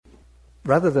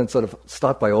rather than sort of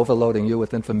start by overloading you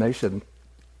with information,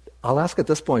 I'll ask at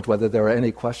this point whether there are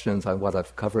any questions on what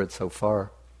I've covered so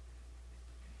far,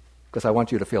 because I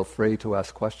want you to feel free to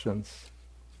ask questions.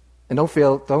 And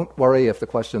don't worry if the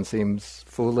question seems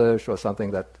foolish or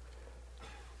something that...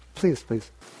 Please.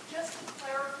 Just to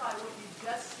clarify what you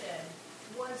just said,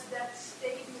 was that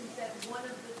statement that one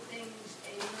of the things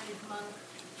a learned monk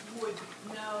would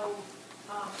know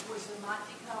was the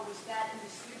matika, was that in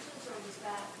the suttas or was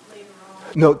that later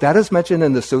on? No, that is mentioned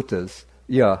in the suttas,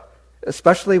 yeah.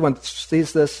 Especially when it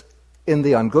sees this in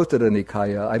the Anguttara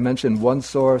Nikāya. I mentioned one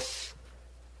source.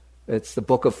 It's the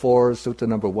Book of Fours, Sutta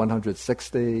number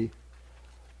 160.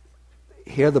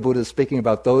 Here the Buddha is speaking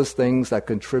about those things that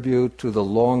contribute to the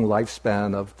long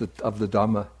lifespan of the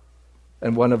Dhamma.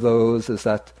 And one of those is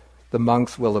that the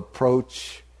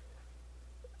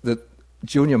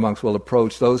junior monks will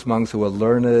approach those monks who are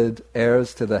learned,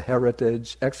 heirs to the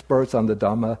heritage, experts on the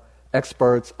Dhamma,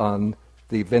 experts on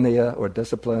the Vinaya or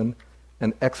discipline,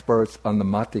 and experts on the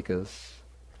Matikas.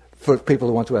 For people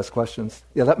who want to ask questions.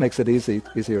 Yeah, that makes it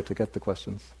easier to get the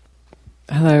questions.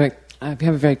 Hello, I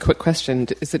have a very quick question.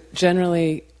 Is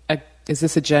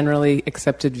this a generally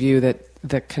accepted view that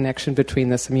the connection between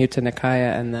the Samyutta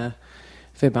Nikāya and the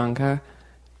Vibhanga,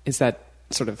 is that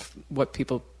sort of what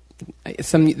people...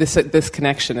 This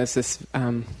connection, is this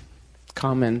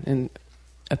common in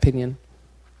opinion?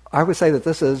 I would say that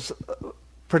this is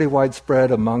pretty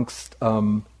widespread amongst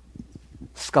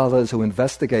scholars who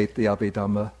investigate the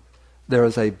Abhidhamma. There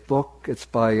is a book, it's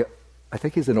by, I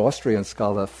think he's an Austrian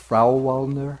scholar,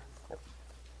 Frauwallner.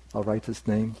 I'll write his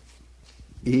name.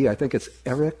 I think it's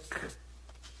Erich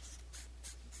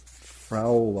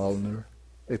Frauwallner.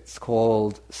 It's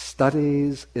called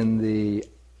Studies in the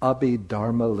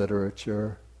Abhidharma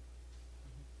Literature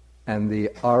and the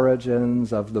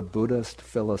Origins of the Buddhist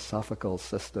Philosophical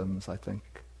Systems, I think.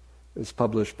 It was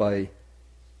published by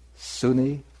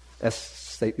SUNY,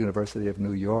 State University of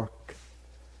New York.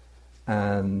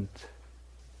 And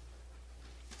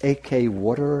A.K.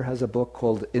 Water has a book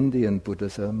called Indian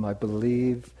Buddhism, I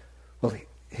believe. Well,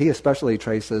 he especially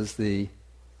traces the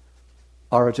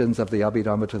origins of the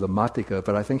Abhidhamma to the Matika,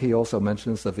 but I think he also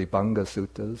mentions the Vibhanga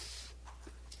Suttas.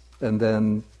 And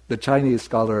then the Chinese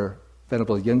scholar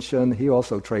Venerable Yinshun, he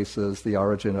also traces the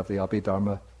origin of the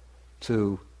Abhidhamma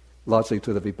largely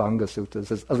to the Vibhanga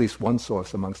Suttas, as at least one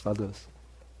source amongst others.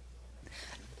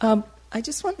 I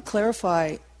just want to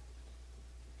clarify,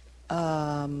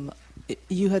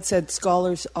 you had said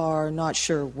scholars are not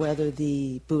sure whether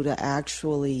the Buddha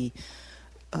actually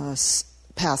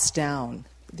passed down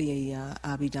the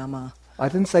Abhidhamma. I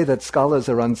didn't say that scholars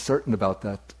are uncertain about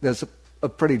that. There's a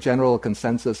pretty general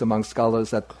consensus among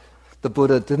scholars that the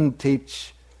Buddha didn't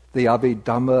teach the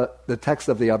Abhidhamma, the text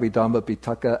of the Abhidhamma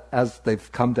Pitaka as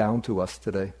they've come down to us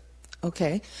today.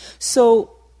 Okay.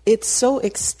 So it's so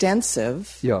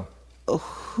extensive. Yeah.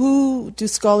 Who do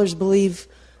scholars believe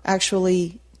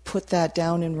actually put that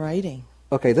down in writing?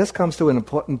 Okay, this comes to an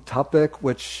important topic,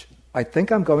 which I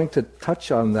think I'm going to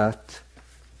touch on that.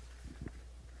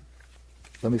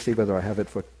 Let me see whether I have it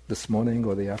for this morning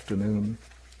or the afternoon.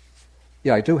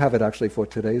 Yeah, I do have it actually for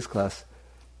today's class.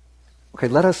 Okay,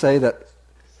 let us say that...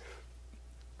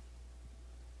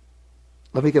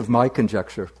 Let me give my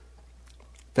conjecture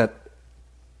that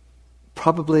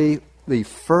probably the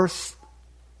first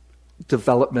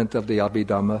development of the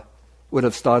Abhidhamma would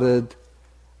have started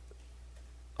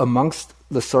amongst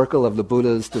the circle of the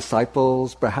Buddha's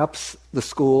disciples, perhaps the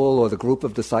school or the group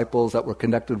of disciples that were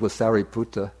connected with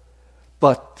Sariputta.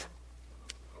 But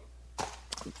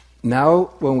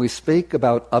now when we speak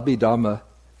about Abhidhamma,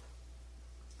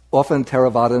 often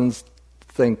Theravadins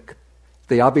think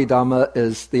the Abhidhamma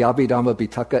is the Abhidhamma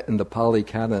Pitaka in the Pali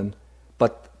Canon,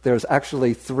 but there's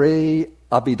actually 3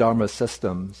 Abhidharma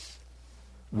systems.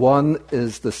 One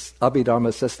is the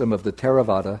Abhidharma system of the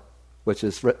Theravada, which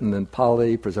is written in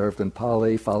Pali, preserved in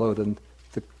Pali, followed in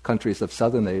the countries of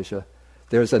southern Asia.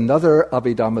 There's another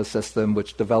Abhidhamma system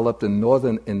which developed in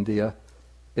northern India,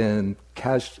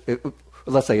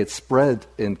 let's say it spread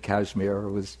in Kashmir,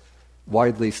 it was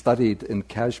widely studied in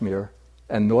Kashmir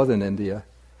and northern India.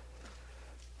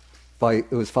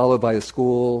 It was followed by a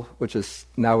school which is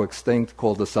now extinct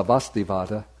called the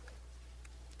Savastivada.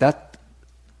 That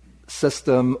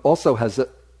system also has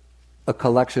a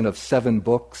collection of 7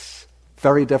 books,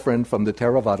 very different from the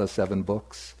Theravada 7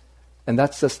 books. And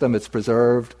that system, it's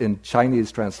preserved in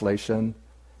Chinese translation,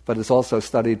 but it's also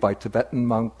studied by Tibetan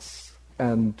monks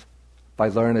and by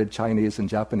learned Chinese and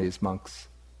Japanese monks.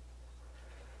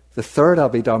 The third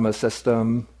Abhidhamma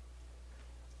system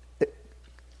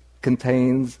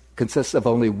consists of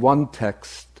only one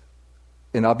text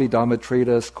an Abhidhamma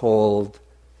treatise called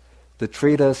the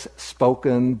treatise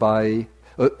spoken by,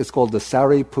 it's called the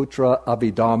Sariputra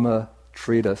Abhidhamma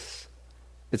treatise.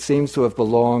 It seems to have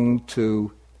belonged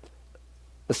to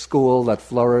a school that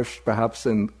flourished perhaps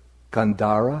in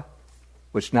Gandhara,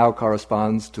 which now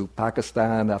corresponds to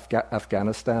Pakistan,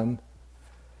 Afghanistan.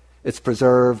 It's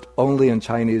preserved only in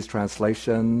Chinese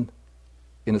translation,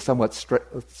 in a somewhat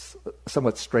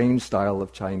strange style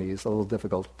of Chinese, a little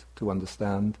difficult to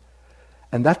understand.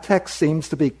 And that text seems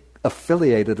to be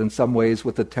affiliated in some ways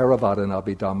with the Theravada and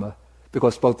Abhidhamma,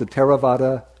 because both the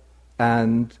Theravada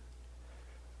and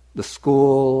the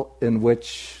school in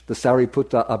which the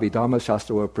Sariputta Abhidhamma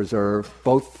Shastra were preserved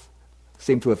both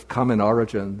seem to have common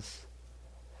origins.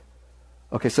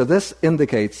 Okay, so this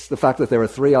indicates the fact that there are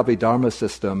three Abhidhamma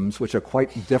systems which are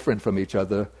quite different from each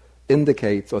other,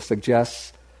 indicates or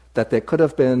suggests that there could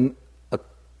have been a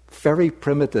very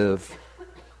primitive,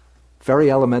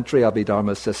 very elementary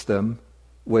Abhidhamma system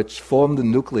which formed the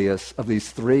nucleus of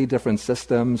these three different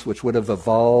systems which would have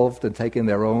evolved and taken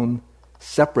their own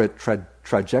separate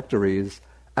trajectories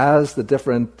as the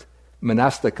different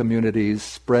monastic communities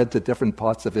spread to different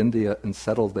parts of India and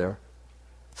settled there.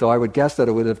 So I would guess that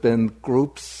it would have been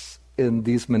groups in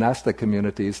these monastic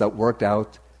communities that worked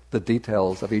out the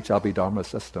details of each Abhidhamma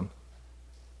system.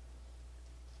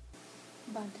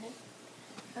 Bhante,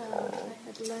 I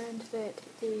had learned that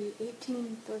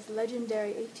those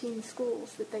legendary 18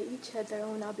 schools, that they each had their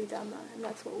own Abhidhamma, and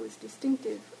that's what was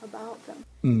distinctive about them.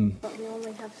 But we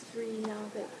only have 3 now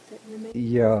that remain.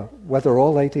 Yeah, whether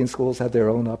all 18 schools had their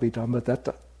own Abhidhamma,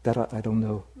 that I don't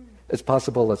know. It's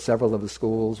possible that several of the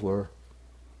schools were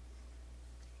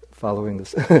following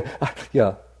this.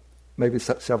 Yeah, maybe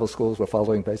several schools were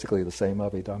following basically the same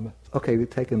Abhidhamma. Okay, we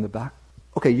take in the back.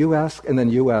 Okay, you ask, and then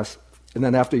you ask. And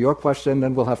then after your question,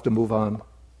 then we'll have to move on.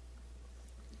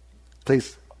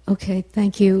 Please. Okay,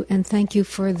 thank you. And thank you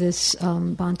for this,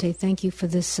 Bhante, thank you for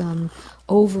this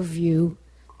overview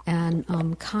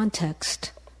and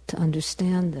context to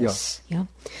understand this. Yeah.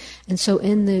 And so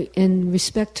in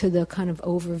respect to the kind of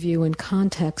overview and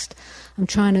context, I'm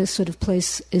trying to sort of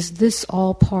place, is this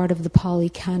all part of the Pali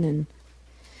Canon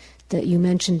that you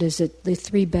mentioned? Is it the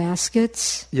 3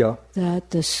 baskets? Yeah. That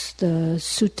the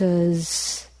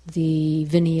suttas, the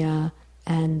Vinaya,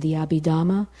 and the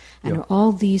Abhidhamma? And are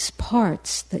all these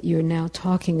parts that you're now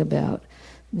talking about,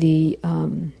 the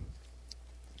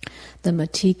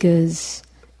Matikas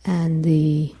and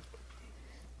the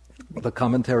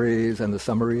commentaries and the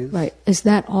summaries? Right. Is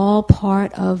that all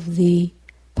part of the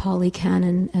Pali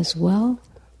Canon as well?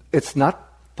 It's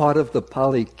not part of the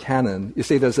Pali Canon. You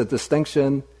see, there's a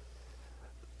distinction.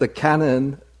 The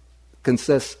canon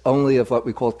consists only of what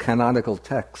we call canonical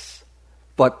texts.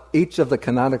 But each of the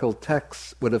canonical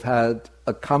texts would have had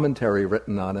a commentary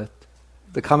written on it.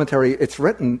 The commentaries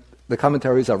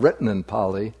are written in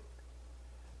Pali,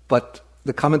 but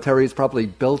the commentaries probably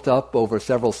built up over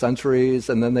several centuries,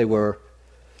 and then they were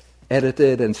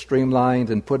edited and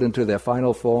streamlined and put into their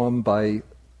final form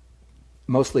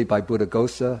mostly by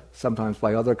Buddhaghosa, sometimes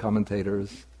by other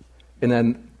commentators. And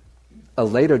then a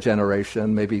later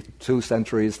generation, maybe 2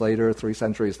 centuries later, 3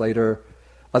 centuries later,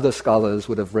 other scholars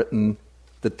would have written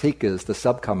the tikas, the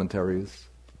sub-commentaries.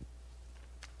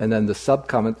 And then the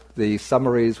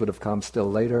summaries would have come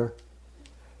still later.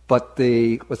 But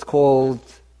what's called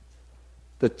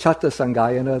the Chatta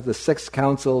Sangayana, the 6th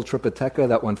Council Tripitaka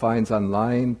that one finds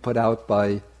online, put out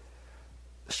by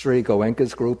Sri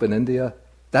Goenka's group in India,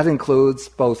 that includes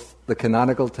both the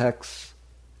canonical texts,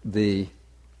 the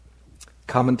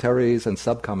commentaries, and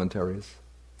sub-commentaries.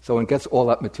 So one gets all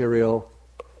that material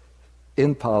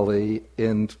in Pali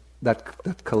in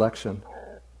that collection.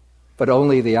 But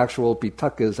only the actual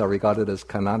Pitakas are regarded as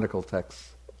canonical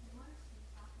texts.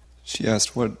 She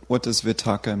asked, what does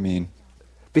Vitaka mean?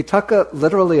 Pitaka,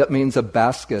 literally it means a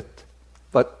basket,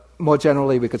 but more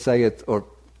generally we could say it, or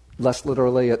less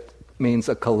literally, it means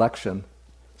a collection.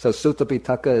 So Sutta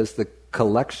Pitaka is the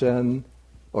collection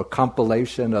or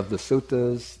compilation of the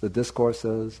suttas, the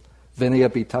discourses. Vinaya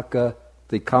Pitaka,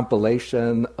 the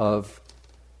compilation of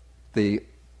the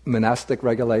monastic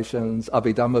regulations.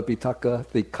 Abhidhamma Pitaka,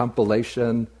 the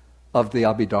compilation of the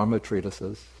Abhidhamma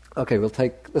treatises. Okay, we'll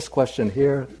take this question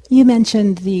here. You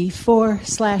mentioned the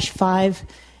 4/5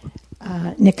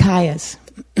 Nikāyas.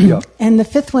 Yeah. And the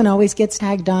 5th one always gets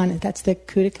tagged on. That's the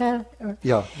Khuddaka?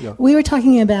 Yeah. We were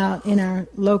talking about in our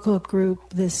local group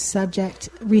this subject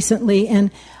recently,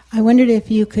 and I wondered if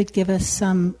you could give us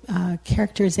some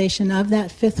characterization of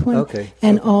that 5th one. Okay.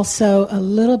 And also a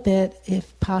little bit,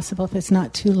 if possible, if it's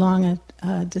not too long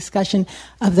a discussion,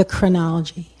 of the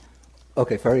chronology.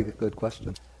 Okay, very good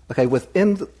question. Okay,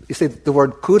 you see the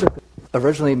word Khuddaka,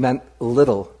 originally meant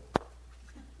little.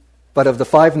 But of the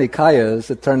 5 Nikāyas,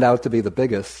 it turned out to be the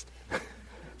biggest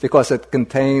because it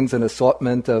contains an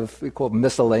assortment of, we call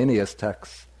miscellaneous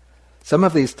texts. Some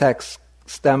of these texts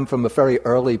stem from a very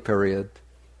early period,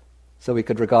 so we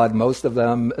could regard most of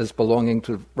them as belonging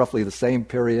to roughly the same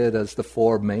period as the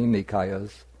 4 main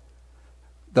Nikāyas.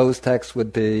 Those texts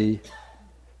would be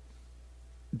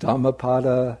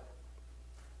Dhammapada,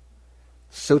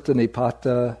 Sutta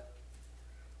Nipata,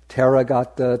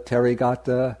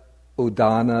 Therigatta,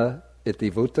 Udana,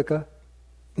 Itivutaka.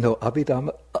 No,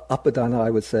 Abhidhamma, I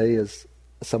would say, is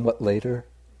somewhat later.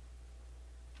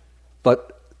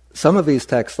 But some of these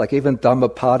texts, like even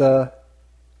Dhammapada,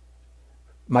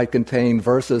 might contain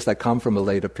verses that come from a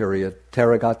later period.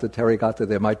 Therigatta,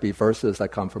 there might be verses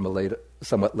that come from a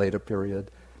somewhat later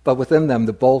period. But within them,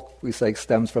 the bulk, we say,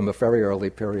 stems from a very early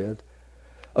period.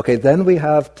 Okay, then we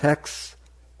have texts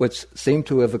which seem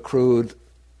to have accrued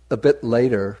a bit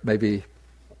later, maybe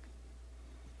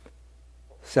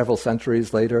several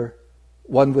centuries later.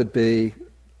 One would be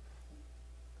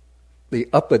the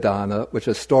Abhidhamma, which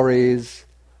are stories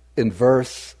in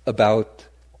verse about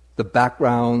the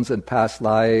backgrounds and past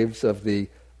lives of the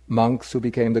monks who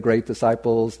became the great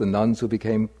disciples, the nuns who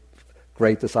became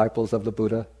great disciples of the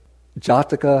Buddha.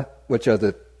 Jataka, which are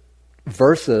the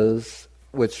verses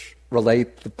which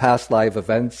relate the past life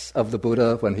events of the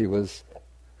Buddha when he was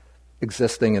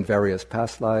existing in various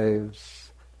past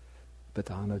lives.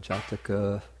 Abhidhamma,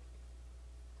 Jataka.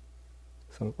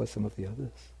 What's some of the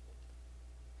others?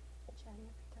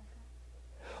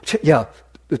 Yeah,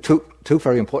 the two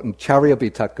very important. Charya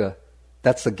Pitaka.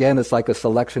 That's again, it's like a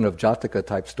selection of Jataka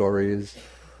type stories.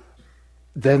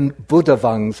 Then Buddha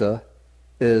Vangsa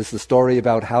is the story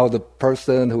about how the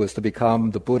person who is to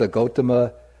become the Buddha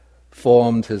Gautama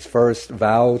formed his first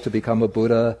vow to become a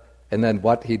Buddha, and then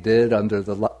what he did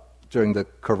during the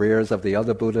careers of the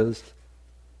other Buddhas.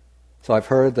 So I've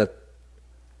heard that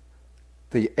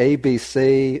the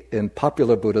ABC in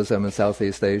popular Buddhism in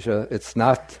Southeast Asia, it's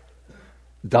not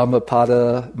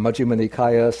Dhammapada, Majjhima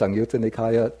Nikāya, Samyutta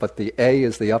Nikāya, but the A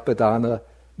is the Abhidhamma,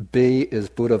 B is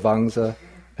Buddha Vangsa,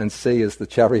 and C is the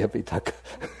Charya Pitaka.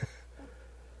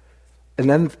 And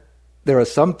then there are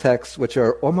some texts which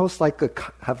are have almost like a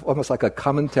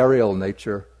commentarial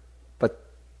nature, but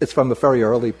it's from a very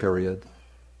early period.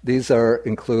 These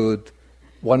include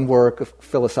one work, a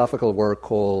philosophical work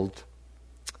called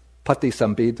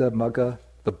Patisambhida Magga,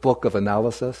 the Book of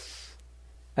Analysis,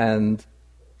 and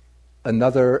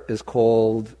another is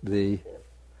called the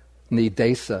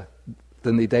Nidesa.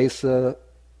 The Nidesa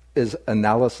is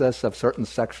analysis of certain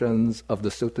sections of the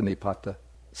Sutta Nipata.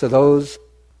 So those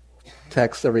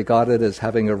texts are regarded as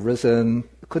having arisen,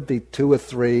 it could be 2 or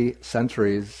 3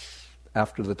 centuries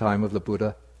after the time of the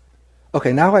Buddha.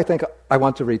 Okay, now I think I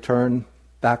want to return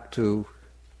back to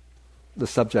the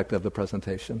subject of the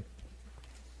presentation.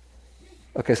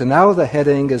 Okay, so now the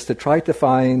heading is to try to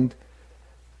find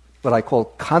what I call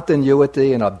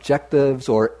continuity and objectives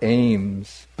or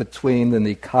aims between the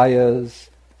Nikāyas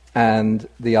and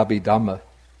the Abhidhamma.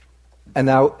 And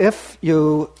now if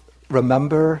you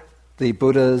remember the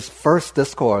Buddha's first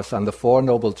discourse on the 4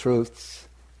 Noble Truths,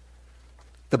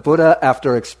 the Buddha,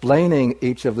 after explaining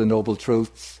each of the Noble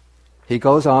Truths, he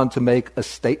goes on to make a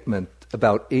statement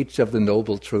about each of the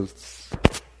Noble Truths.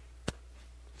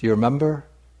 Do you remember?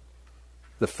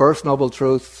 The first Noble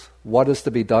Truth, what is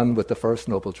to be done with the first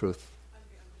Noble Truth?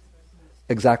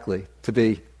 Exactly, to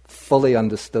be fully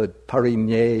understood.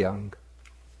 Pariññeyang.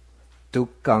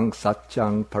 Dukkhaṃ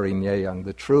sacchaṃ pariññeyang.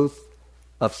 The truth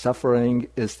of suffering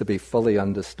is to be fully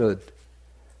understood.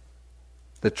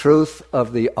 The truth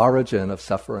of the origin of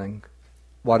suffering.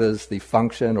 What is the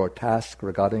function or task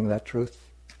regarding that truth?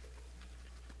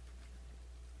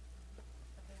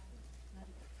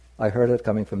 I heard it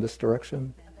coming from this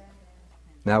direction.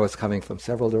 Now it's coming from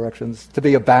several directions. To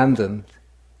be abandoned.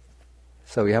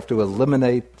 So you have to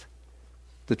eliminate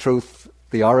the truth.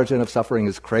 The origin of suffering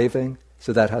is craving,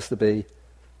 so that has to be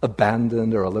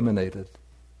abandoned or eliminated.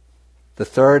 The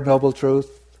third Noble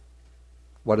Truth,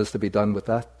 what is to be done with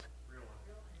that?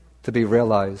 To be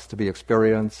realized, to be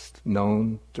experienced,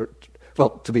 known,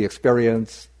 to be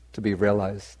experienced, to be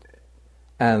realized.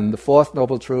 And the fourth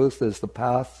Noble Truth is the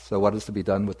path, so what is to be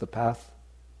done with the path?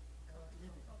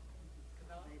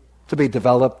 To be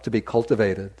developed, to be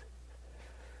cultivated.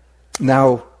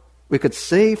 Now, we could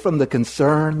see from the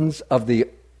concerns of the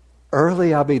early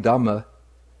Abhidhamma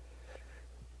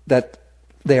that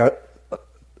they are,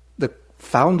 the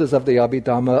founders of the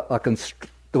Abhidhamma are,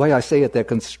 the way I say it, they're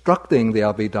constructing the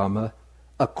Abhidhamma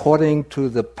according to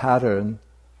the pattern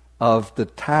of the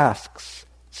tasks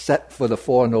set for the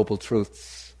 4 Noble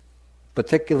Truths.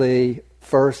 particularly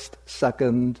first,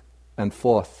 second, and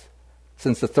fourth.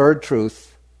 Since the third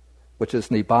truth, which is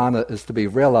Nibbana, is to be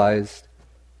realized,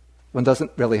 one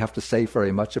doesn't really have to say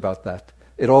very much about that.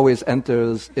 It always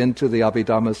enters into the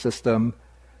Abhidhamma system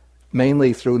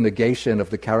mainly through negation of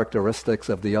the characteristics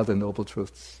of the other noble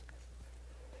truths.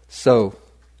 So,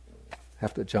 I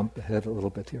have to jump ahead a little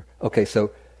bit here. Okay,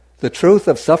 so the truth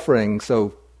of suffering,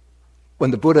 so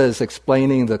when the Buddha is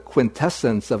explaining the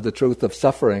quintessence of the truth of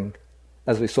suffering,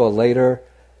 as we saw later,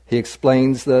 he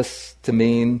explains this to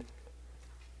mean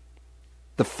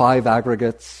the five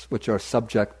aggregates which are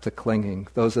subject to clinging.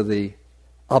 Those are the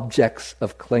objects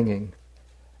of clinging.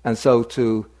 And so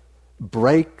to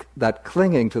break that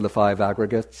clinging to the five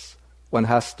aggregates, one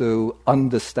has to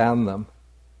understand them.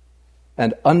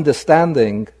 And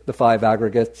understanding the five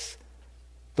aggregates,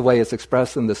 the way it's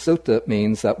expressed in the sutta,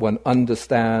 means that one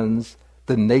understands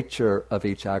the nature of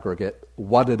each aggregate,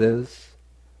 what it is.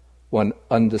 One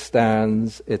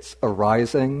understands its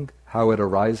arising, how it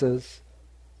arises,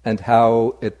 and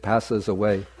how it passes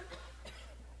away.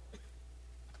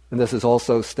 And this is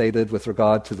also stated with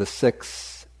regard to the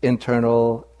 6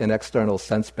 internal and external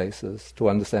sense bases, to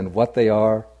understand what they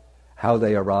are, how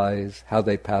they arise, how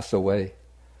they pass away.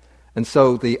 And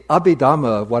so the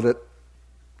Abhidhamma, what it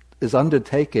is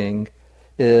undertaking,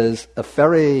 is a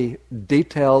very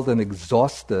detailed and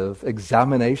exhaustive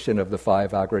examination of the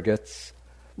five aggregates,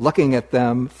 looking at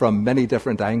them from many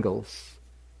different angles.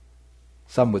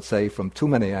 Some would say from too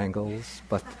many angles,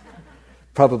 but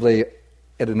probably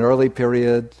at an early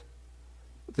period,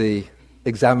 the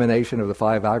examination of the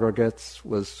five aggregates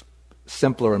was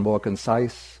simpler and more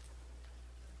concise.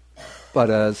 But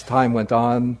as time went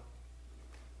on,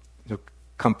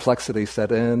 complexity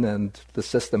set in and the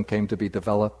system came to be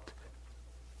developed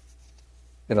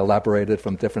and elaborated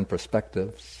from different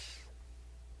perspectives.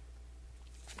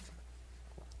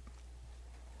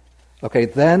 Okay,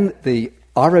 then the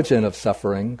origin of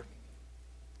suffering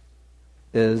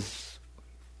is,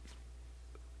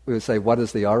 we would say, what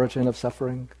is the origin of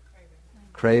suffering?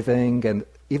 Craving, and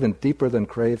even deeper than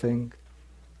craving,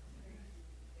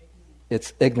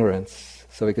 it's ignorance.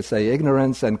 So we could say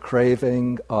ignorance and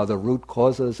craving are the root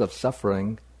causes of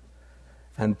suffering,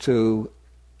 and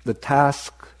the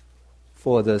task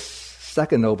for this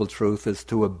second noble truth is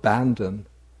to abandon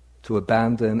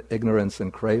ignorance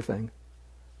and craving.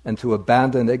 And to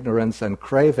abandon ignorance and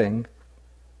craving,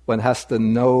 one has to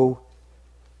know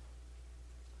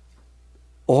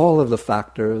all of the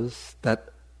factors that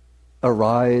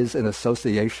arise in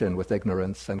association with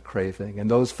ignorance and craving. And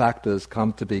those factors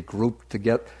come to be grouped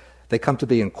together. They come to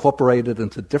be incorporated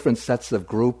into different sets of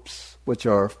groups which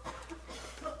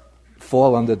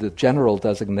fall under the general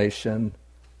designation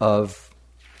of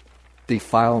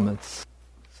defilements.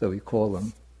 So we call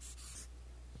them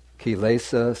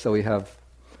kilesa. So we have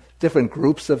different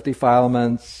groups of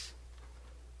defilements.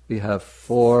 We have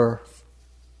 4,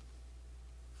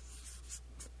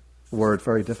 word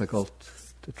very difficult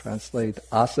to translate,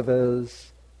 asavas.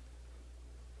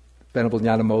 Venerable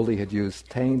Nyanamoli had used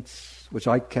taints, which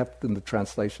I kept in the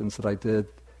translations that I did.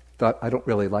 I don't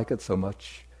really like it so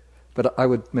much. But I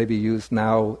would maybe use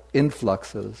now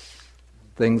influxes,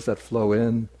 things that flow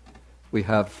in. We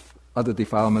have other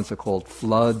defilements are called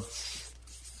floods,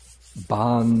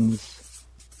 bonds,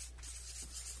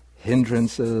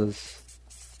 hindrances,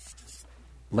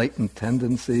 latent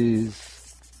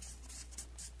tendencies,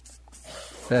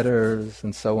 fetters,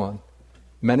 and so on.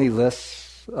 Many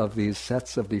lists of these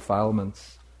sets of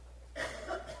defilements.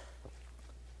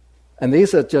 And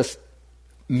these are just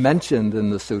mentioned in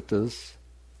the suttas.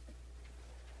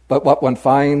 But what one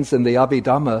finds in the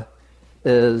Abhidhamma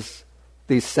is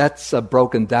these sets are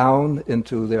broken down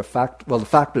into their the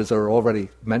factors are already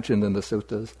mentioned in the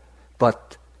suttas,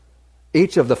 but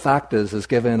each of the factors is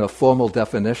given a formal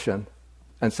definition,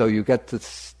 and so you get to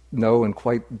know in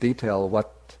quite detail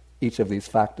what each of these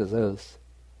factors is.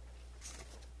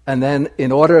 And then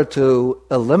in order to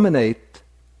eliminate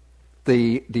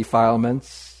the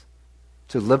defilements,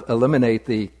 to eliminate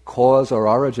the cause or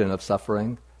origin of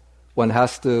suffering, one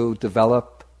has to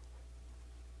develop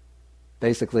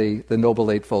basically the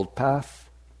Noble Eightfold Path.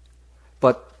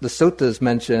 But the suttas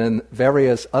mention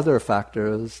various other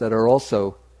factors that are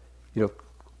also,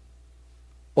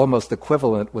 almost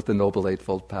equivalent with the Noble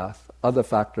Eightfold Path, other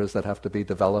factors that have to be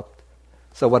developed.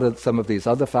 So what are some of these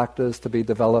other factors to be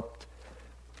developed?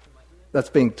 That's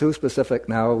being too specific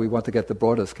now. We want to get the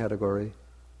broadest category.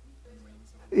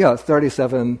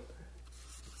 37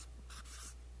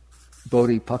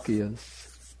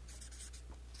 bodhipakkhiyas.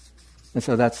 And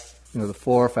so that's the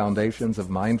 4 foundations of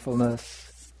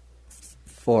mindfulness,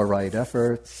 4 right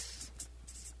efforts,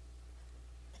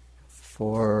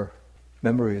 for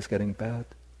memory is getting bad.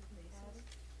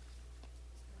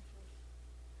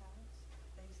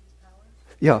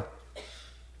 Yeah.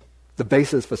 The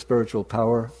basis for spiritual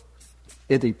power,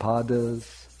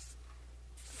 iddhipadas,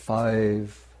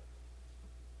 5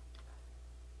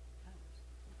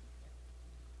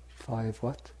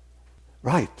 what?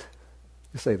 Right.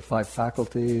 You say the 5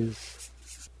 faculties,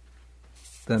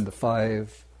 then the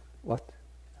 5 what?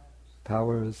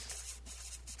 Powers,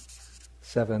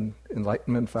 7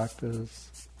 enlightenment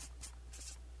factors,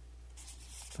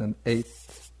 then 8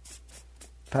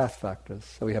 path factors.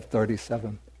 So we have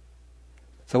 37.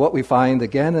 So what we find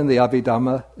again in the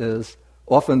Abhidhamma is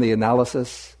often the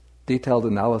analysis, detailed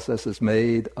analysis is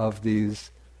made of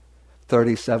these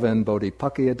 37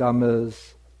 Bodhipakkhya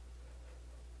Dhammas.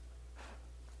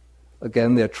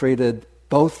 Again, they're treated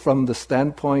both from the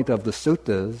standpoint of the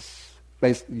suttas,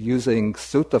 using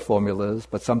sutta formulas,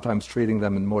 but sometimes treating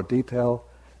them in more detail,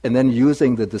 and then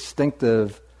using the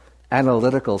distinctive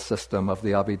analytical system of the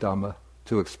Abhidhamma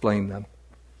to explain them.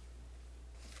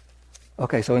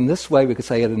 Okay, so in this way we could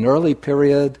say at an early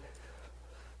period,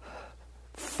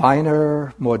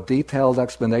 finer, more detailed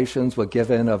explanations were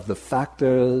given of the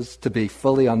factors to be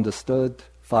fully understood,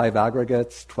 5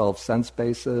 aggregates, 12 sense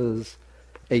bases,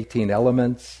 18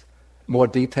 elements, more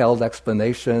detailed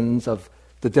explanations of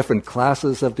the different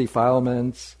classes of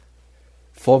defilements,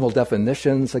 formal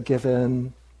definitions are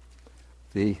given,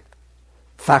 the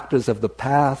factors of the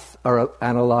path are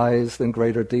analyzed in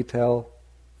greater detail.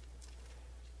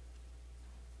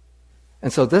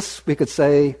 And so this, we could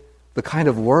say, the kind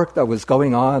of work that was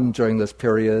going on during this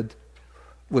period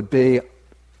would be,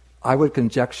 I would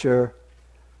conjecture,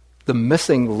 the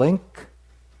missing link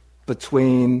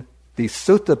between the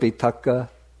Sutta Pitaka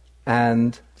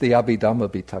and the Abhidhamma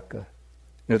Pitaka.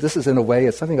 This is in a way,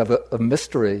 it's something of a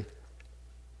mystery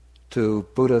to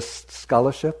Buddhist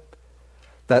scholarship,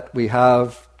 that we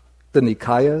have the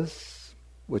Nikāyas,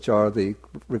 which are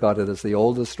regarded as the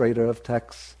oldest strata of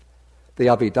texts, the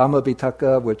Abhidhamma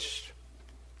Pitaka, which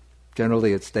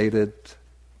generally it's dated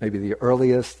maybe the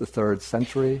earliest, the 3rd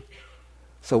century.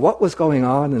 So what was going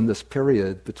on in this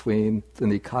period between the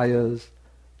Nikāyas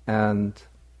and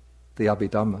the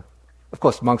Abhidhamma? Of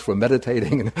course, monks were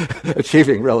meditating and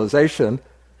achieving realization,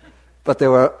 but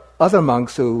there were other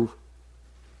monks who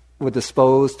were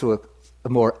disposed to a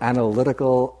more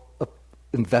analytical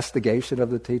investigation of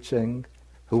the teaching,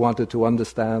 who wanted to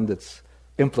understand its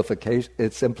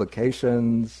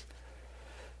implications,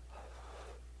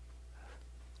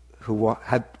 who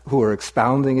were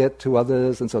expounding it to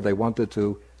others, and so they wanted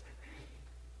to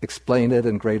explain it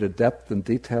in greater depth and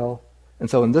detail. And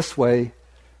so in this way,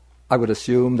 I would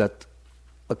assume that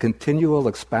a continual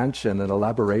expansion and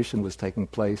elaboration was taking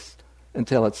place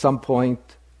until at some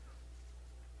point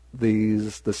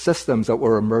the systems that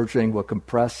were emerging were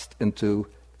compressed into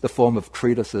the form of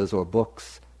treatises or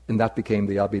books, and that became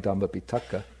the Abhidhamma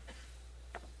Pitaka.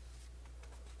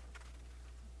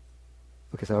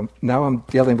 Okay, so now I'm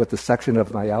dealing with the section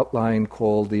of my outline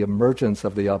called the emergence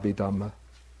of the Abhidhamma.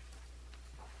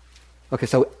 Okay,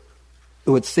 so it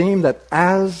would seem that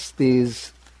as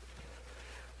these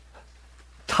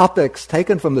topics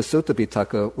taken from the Sutta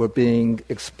Pitaka were being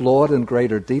explored in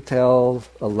greater detail,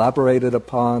 elaborated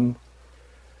upon,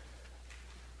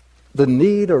 the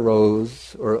need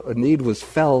arose, or a need was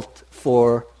felt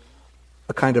for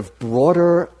a kind of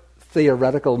broader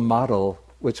theoretical model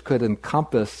which could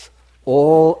encompass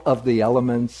all of the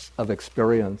elements of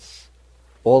experience,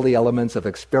 all the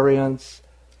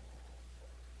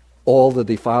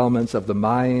defilements of the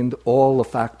mind, all the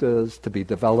factors to be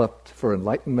developed for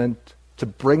enlightenment, to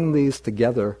bring these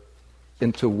together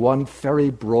into one very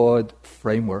broad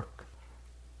framework.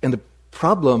 And the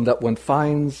problem that one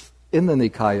finds in the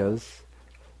Nikāyas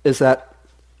is that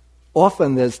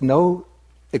often there's no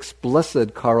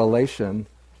explicit correlation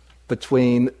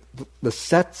between the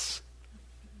sets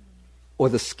or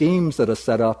the schemes that are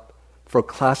set up for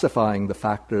classifying the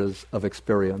factors of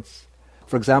experience.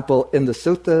 For example, in the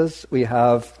suttas, we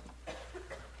have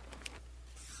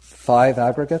 5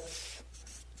 aggregates,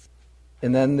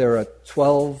 and then there are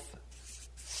 12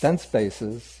 sense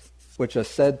bases, which are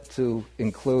said to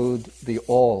include the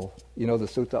all. You know the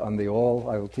sutta on the all?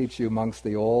 I will teach you monks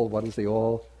the all. What is the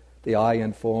all? The eye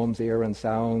and forms, ear and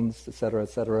sounds, etc.,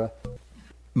 etc.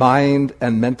 Mind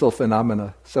and mental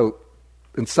phenomena. So,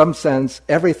 in some sense,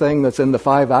 everything that's in the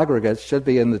 5 aggregates should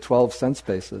be in the 12 sense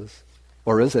bases.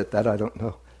 Or is it? That I don't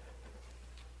know.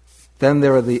 Then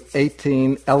there are the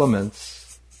 18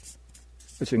 elements,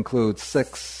 which include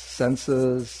 6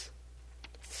 senses,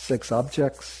 6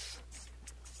 objects,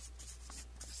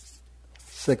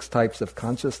 6 types of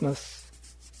consciousness.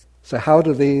 So how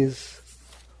do these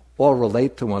all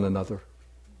relate to one another.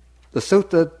 The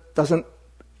sutta doesn't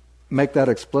make that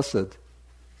explicit.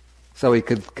 So we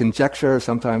could conjecture,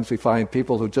 sometimes we find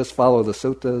people who just follow the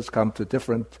suttas come to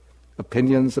different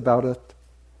opinions about it,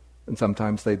 and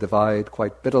sometimes they divide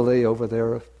quite bitterly over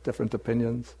their different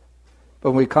opinions.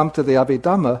 But when we come to the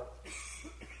Abhidhamma,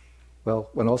 well,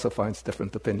 one also finds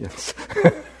different opinions.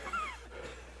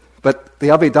 But the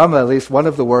Abhidhamma, at least one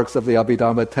of the works of the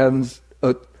Abhidhamma,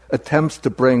 attempts to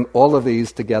bring all of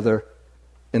these together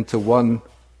into one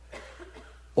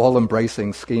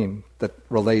all-embracing scheme that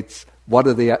relates what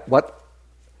of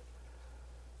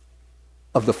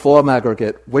the form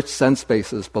aggregate, which sense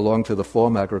bases belong to the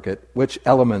form aggregate, which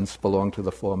elements belong to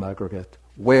the form aggregate,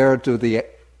 where do the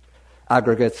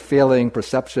aggregates, feeling,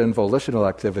 perception, volitional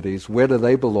activities, where do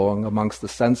they belong amongst the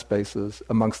sense bases,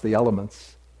 amongst the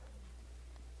elements?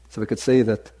 So we could see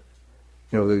that,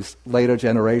 these later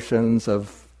generations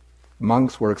of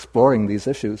monks were exploring these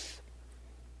issues.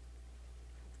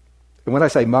 And when I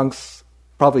say monks,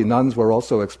 probably nuns were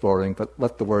also exploring, but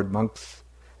let the word monks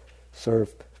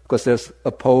serve. Because there's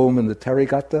a poem in the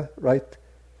Therigatha, right,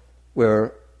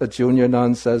 where a junior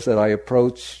nun says that I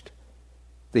approached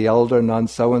the elder nun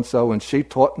so-and-so, and she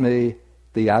taught me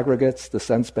the aggregates, the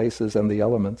sense bases, and the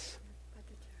elements.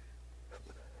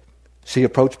 She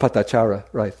approached Patachara,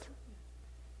 right.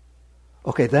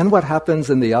 Okay, then what happens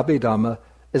in the Abhidhamma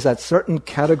is that certain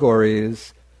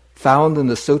categories found in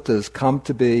the suttas come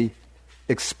to be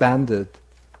expanded.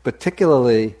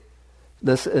 Particularly,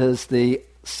 this is the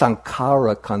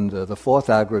Sankhara Khanda, the fourth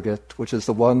aggregate, which is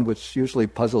the one which usually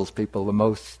puzzles people the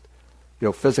most.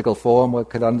 Physical form, one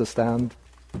could understand.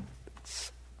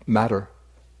 It's matter.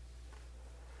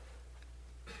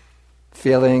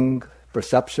 Feeling,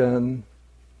 perception,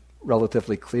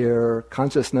 relatively clear.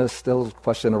 Consciousness, still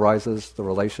question arises, the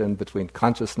relation between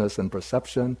consciousness and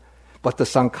perception. But the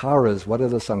sankharas, what are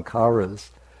the sankharas?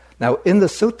 Now, in the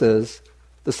suttas,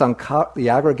 the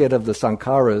aggregate of the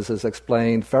sankharas is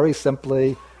explained very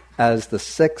simply as the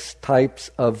 6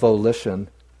 types of volition.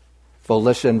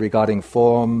 Volition regarding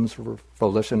forms,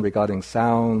 volition regarding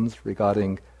sounds,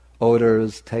 regarding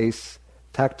odors, tastes,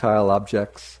 tactile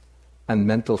objects, and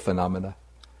mental phenomena.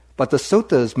 But the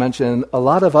suttas mention a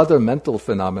lot of other mental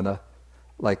phenomena,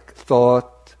 like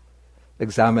thought,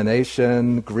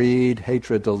 examination, greed,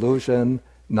 hatred, delusion,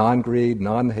 non-greed,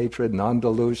 non-hatred,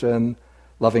 non-delusion,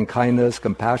 loving-kindness,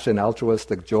 compassion,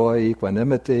 altruistic joy,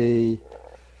 equanimity,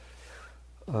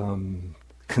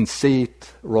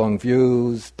 conceit, wrong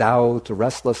views, doubt,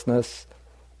 restlessness.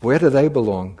 Where do they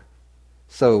belong?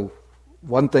 So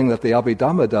one thing that the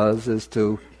Abhidhamma does is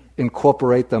to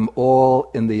incorporate them all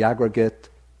in the aggregate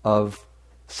of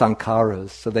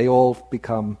sankharas. So they all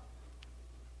become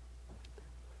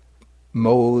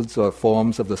modes or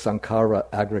forms of the sankhara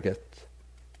aggregate.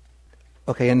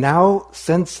 Okay, and now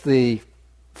since the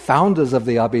founders of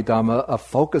the Abhidhamma are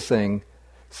focusing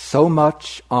so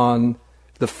much on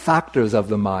the factors of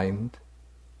the mind,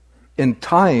 in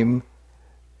time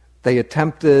they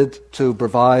attempted to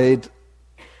provide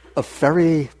a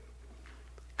very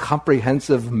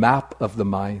comprehensive map of the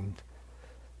mind,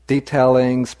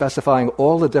 detailing, specifying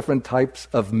all the different types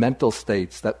of mental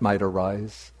states that might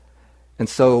arise. And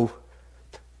so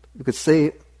you could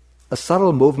see a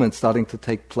subtle movement starting to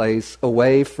take place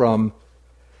away from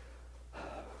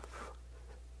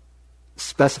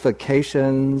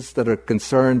specifications that are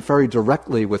concerned very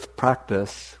directly with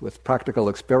practice, with practical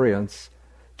experience,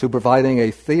 to providing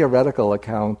a theoretical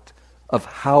account of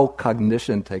how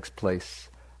cognition takes place,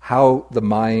 how the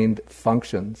mind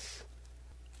functions.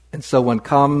 And so one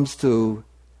comes to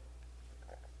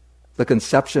the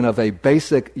conception of a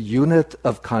basic unit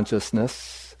of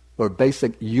consciousness or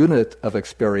basic unit of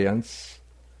experience,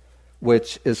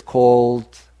 which is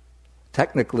called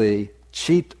technically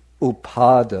Chit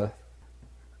Upada.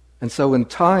 And so in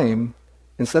time,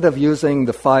 instead of using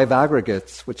the 5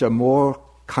 aggregates, which are more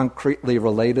concretely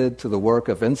related to the work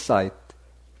of insight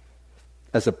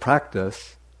as a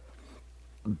practice,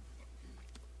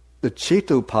 the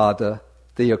Chitupada,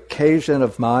 the occasion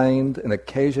of mind and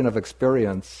occasion of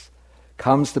experience,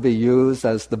 comes to be used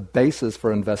as the basis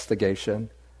for investigation.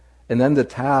 And then the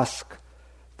task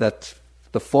that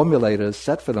the formulators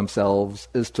set for themselves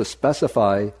is to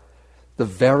specify the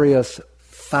various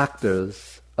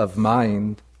factors of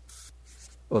mind,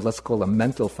 or let's call them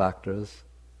mental factors,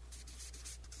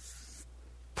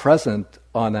 present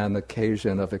on an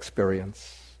occasion of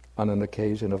experience, on an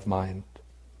occasion of mind.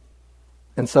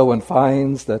 And so one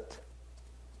finds that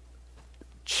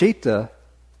chitta,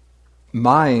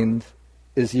 mind,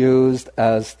 is used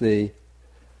as the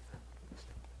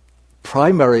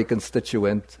primary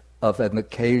constituent of an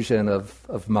occasion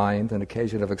of mind, an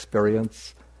occasion of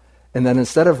experience. And then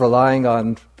instead of relying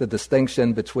on the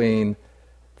distinction between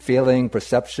feeling,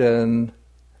 perception,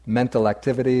 mental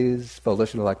activities,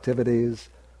 volitional activities,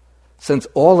 since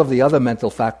all of the other mental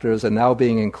factors are now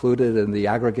being included in the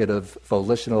aggregate of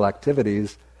volitional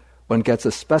activities, one gets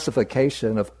a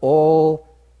specification of all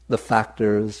the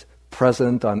factors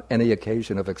present on any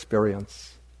occasion of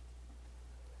experience.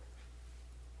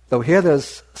 Though here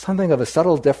there's something of a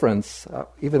subtle difference,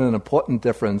 even an important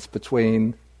difference,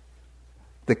 between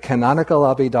the canonical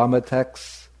Abhidhamma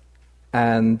texts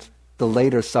and the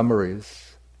later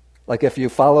summaries. Like if you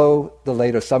follow the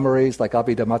later summaries, like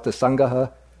Abhidhammata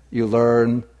Sangaha, you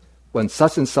learn when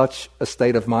such and such a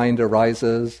state of mind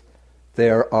arises,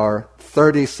 there are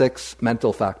 36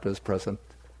 mental factors present,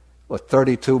 or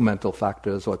 32 mental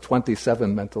factors, or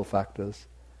 27 mental factors.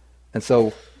 And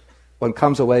so one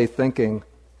comes away thinking,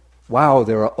 wow,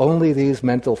 there are only these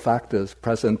mental factors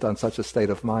present on such a state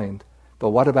of mind. But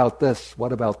what about this?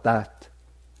 What about that?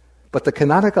 But the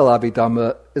canonical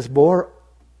Abhidhamma is more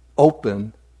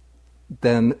open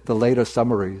than the later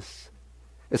summaries.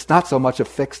 It's not so much a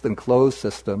fixed and closed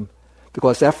system,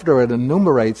 because after it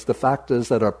enumerates the factors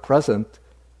that are present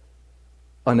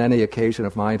on any occasion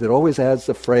of mind, it always adds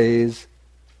the phrase,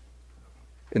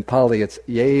 in Pali it's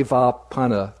yeva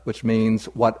panna, which means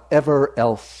whatever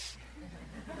else.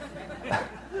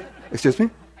 Excuse me?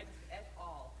 At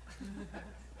all.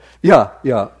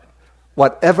 Yeah.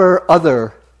 Whatever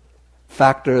other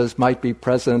factors might be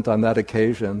present on that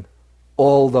occasion,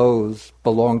 all those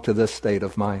belong to this state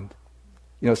of mind.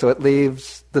 So it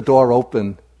leaves the door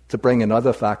open to bring in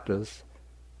other factors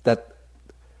that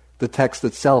the text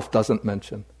itself doesn't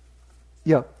mention.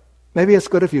 Yeah, maybe it's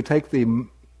good if you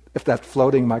if that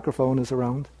floating microphone is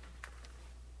around.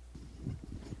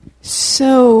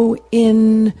 So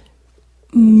in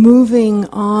moving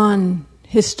on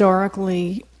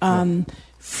historically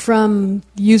from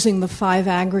using the five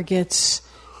aggregates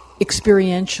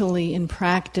experientially in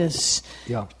practice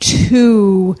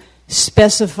to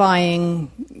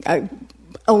specifying,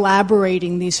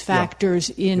 elaborating these factors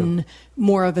in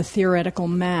more of a theoretical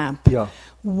map,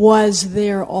 was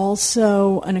there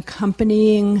also an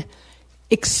accompanying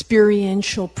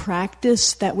experiential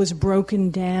practice that was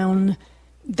broken down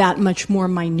that much more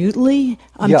minutely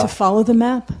to follow the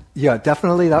map? Yeah,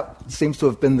 definitely that seems to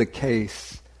have been the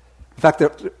case. In fact,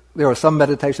 there are some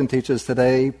meditation teachers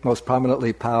today, most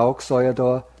prominently Pauk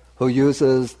Soyador, who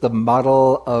uses the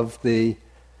model of the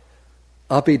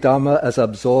Abhidhamma as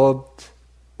absorbed,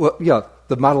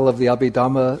 the model of the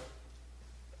Abhidhamma,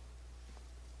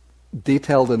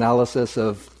 detailed analysis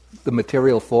of the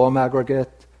material form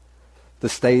aggregate, the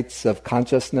states of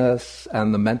consciousness,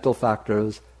 and the mental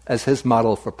factors as his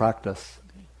model for practice.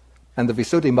 And the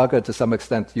Visuddhimagga, to some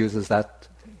extent, uses that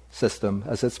system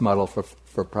as its model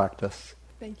for practice.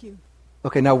 Thank you.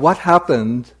 Okay, now what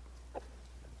happened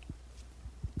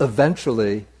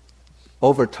eventually,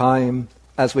 over time,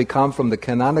 as we come from the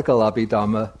canonical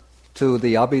Abhidhamma to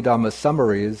the Abhidhamma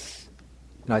summaries,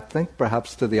 and I think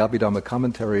perhaps to the Abhidhamma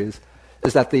commentaries,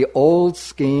 is that the old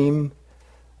scheme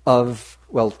of,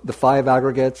 the five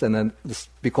aggregates, and then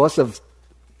because of,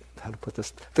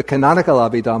 the canonical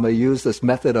Abhidhamma used this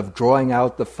method of drawing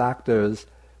out the factors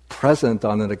present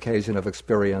on an occasion of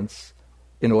experience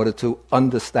in order to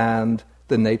understand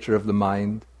the nature of the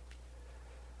mind.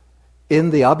 In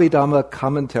the Abhidhamma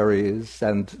commentaries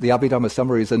and the Abhidhamma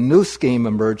summaries, a new scheme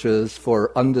emerges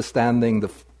for understanding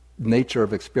the nature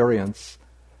of experience.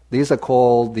 These are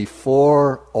called the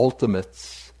four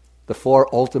ultimates, the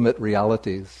four ultimate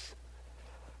realities,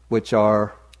 which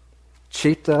are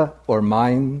citta, or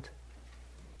mind,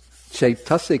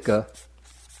 caitasika,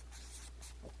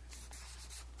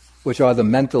 which are the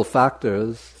mental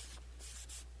factors,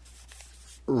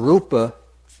 rupa,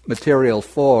 material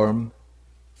form,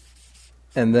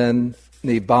 and then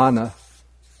nibbana,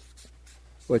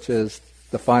 which is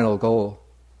the final goal.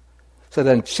 So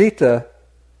then citta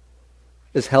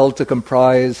is held to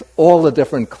comprise all the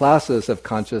different classes of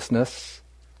consciousness,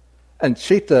 and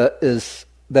citta is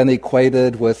then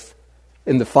equated with,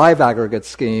 in the five aggregate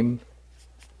scheme,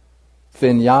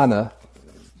 with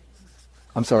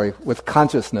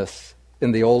consciousness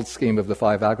in the old scheme of the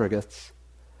five aggregates.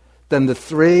 Then the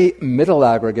three middle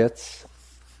aggregates,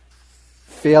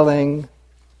 feeling,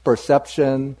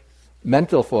 perception,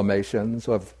 mental formations,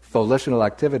 or volitional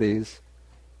activities,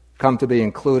 come to be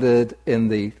included in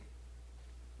the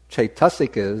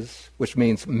caitasikas, which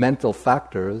means mental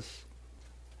factors.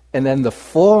 And then the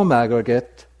form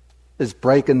aggregate is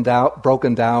broken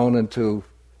down into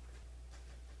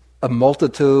a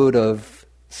multitude of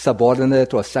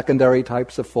subordinate or secondary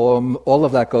types of form, all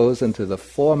of that goes into the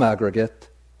form aggregate.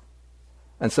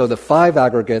 And so the 5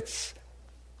 aggregates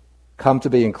come to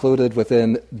be included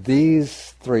within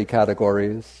these 3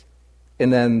 categories,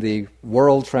 and then the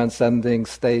world-transcending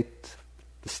state,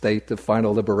 the state of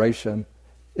final liberation,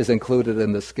 is included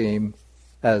in the scheme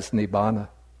as Nibbana.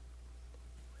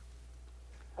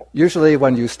 Usually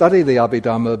when you study the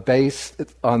Abhidhamma based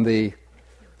on the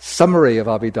summary of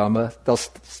Abhidhamma, they'll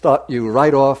start you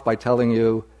right off by telling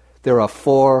you there are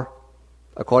 4,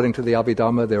 according to the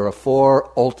Abhidhamma, there are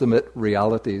 4 ultimate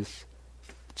realities: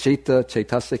 Citta,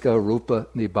 Cetasika, Rupa,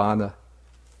 Nibbana.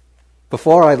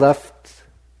 Before I left,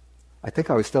 I think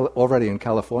I was still already in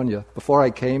California, before I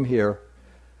came here,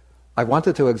 I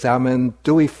wanted to examine,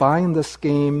 do we find the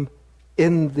scheme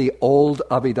in the old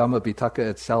Abhidhamma Vitakka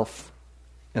itself?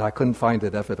 And I couldn't find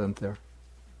it evident there.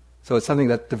 So it's something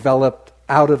that developed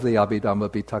out of the Abhidhamma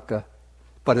Vitakka,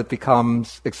 but it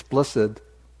becomes explicit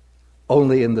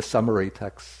only in the summary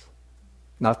text,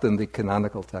 not in the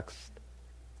canonical text.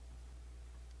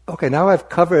 Okay, now I've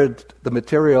covered the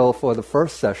material for the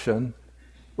first session,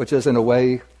 which is in a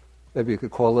way, maybe you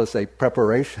could call this a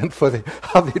preparation for the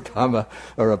Abhidhamma,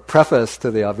 or a preface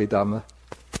to the Abhidhamma.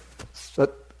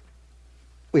 But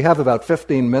we have about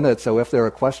 15 minutes, so if there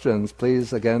are questions,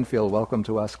 please again feel welcome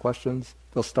to ask questions.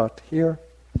 We'll start here,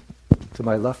 to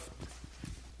my left.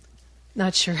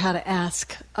 Not sure how to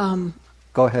ask.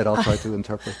 Go ahead, I'll try to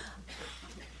interpret.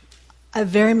 I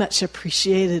very much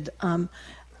appreciated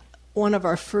one of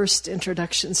our first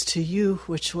introductions to you,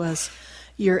 which was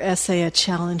your essay, A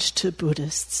Challenge to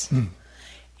Buddhists.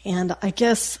 And I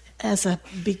guess as a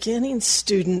beginning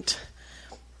student,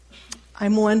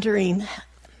 I'm wondering,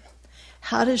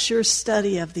 how does your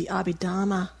study of the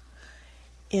Abhidhamma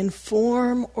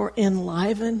inform or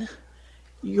enliven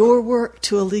your work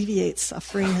to alleviate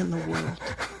suffering in the world?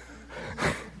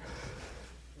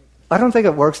 I don't think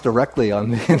it works directly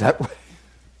on me in that way.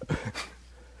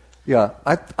 Yeah,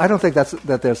 I don't think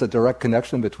that there's a direct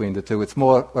connection between the two. It's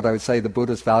more what I would say the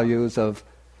Buddhist values of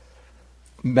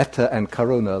metta and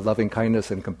karuna, loving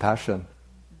kindness and compassion,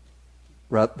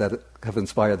 that have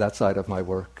inspired that side of my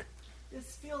work.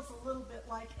 This feels a little bit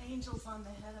like angels on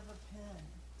the head of a pin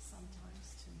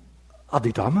sometimes to me.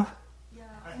 Abhidhamma? Yeah,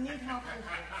 I need help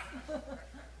with this.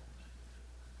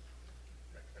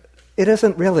 It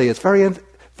isn't really. It's very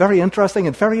interesting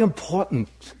and very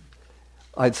important,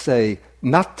 I'd say,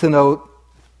 not to know,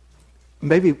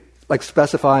 maybe like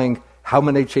specifying how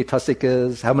many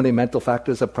cetasikas, how many mental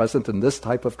factors are present in this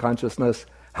type of consciousness,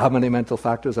 how many mental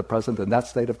factors are present in that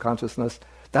state of consciousness.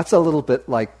 That's a little bit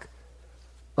like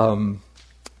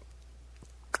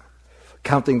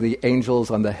counting the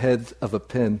angels on the head of a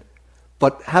pin.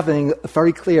 But having a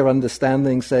very clear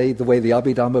understanding, say, the way the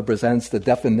Abhidhamma presents the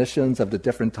definitions of the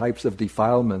different types of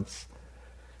defilements,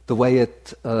 the way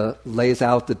it lays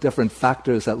out the different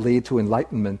factors that lead to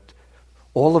enlightenment,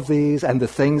 all of these and the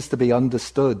things to be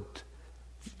understood,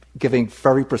 giving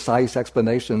very precise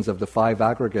explanations of the 5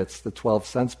 aggregates, the 12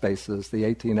 sense bases, the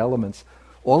 18 elements,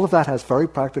 all of that has very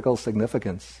practical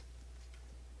significance.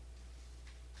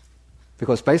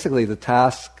 Because basically the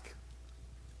task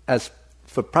as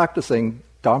for practicing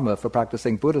Dharma, for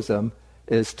practicing Buddhism,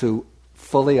 is to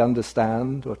fully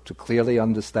understand or to clearly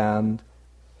understand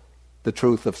the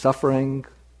truth of suffering,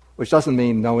 which doesn't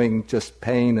mean knowing just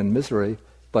pain and misery,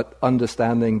 but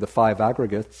understanding the 5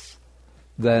 aggregates,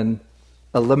 then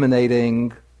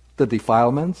eliminating the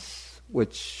defilements,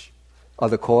 which are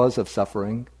the cause of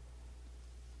suffering,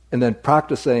 and then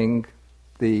practicing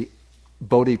the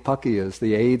bodhipakkhiyas,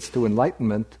 the aids to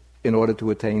enlightenment, in order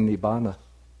to attain Nibbana.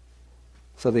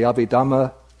 So the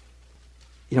Abhidhamma,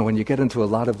 when you get into a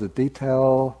lot of the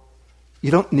detail, you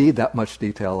don't need that much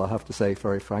detail, I'll have to say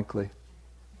very frankly.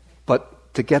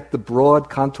 But to get the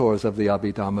broad contours of the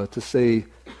Abhidhamma, to see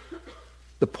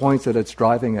the points that it's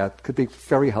driving at, could be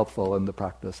very helpful in the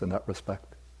practice in that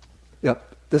respect. Yeah,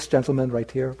 this gentleman right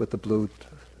here with the blue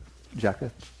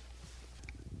jacket.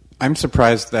 I'm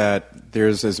surprised that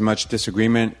there's as much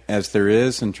disagreement as there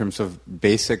is in terms of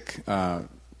basic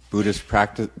Buddhist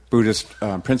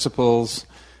principles.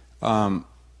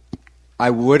 I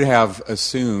would have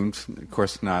assumed, of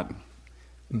course not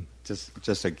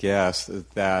just a guess,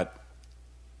 that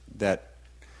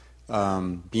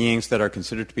beings that are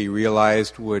considered to be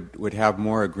realized would have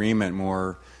more agreement,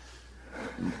 more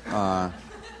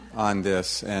on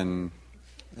this, and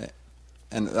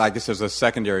I guess there's a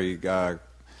secondary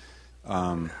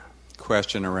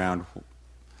question around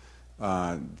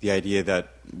the idea that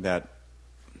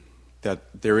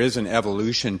there is an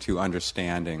evolution to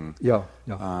understanding. Yeah.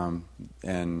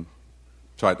 And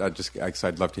So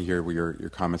I'd love to hear your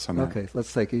comments on that. Okay,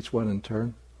 let's take each one in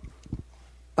turn.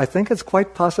 I think it's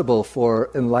quite possible for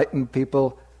enlightened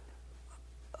people,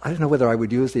 I don't know whether I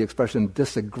would use the expression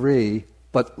disagree,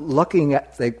 but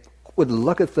they would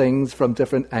look at things from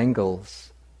different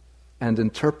angles and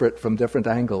interpret from different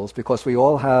angles, because we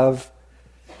all have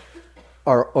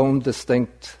our own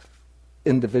distinct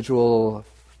individual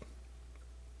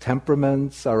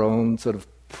temperaments, our own sort of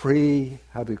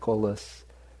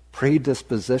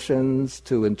predispositions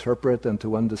to interpret and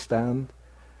to understand.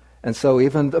 And so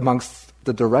even amongst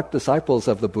the direct disciples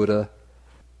of the Buddha,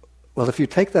 well, if you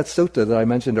take that sutta that I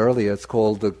mentioned earlier, it's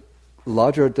called the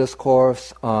larger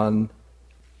discourse in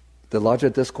the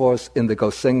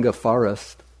Gosinga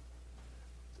forest.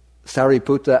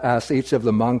 Sariputta asks each of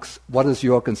the monks, what is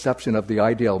your conception of the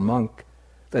ideal monk?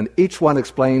 Then each one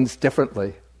explains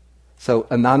differently. So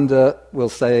Ananda will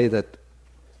say that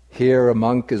here a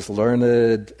monk is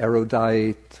learned,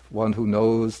 erudite, one who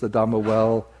knows the Dhamma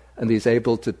well, and he's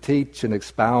able to teach and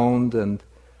expound and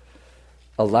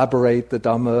elaborate the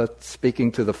Dhamma, speaking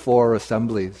to the four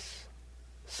assemblies.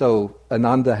 So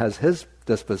Ananda has his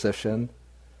disposition.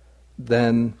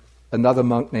 Then another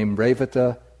monk named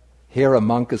Revata, here a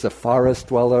monk is a forest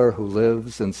dweller who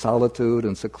lives in solitude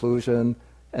and seclusion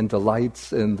and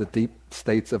delights in the deep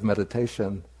states of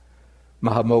meditation.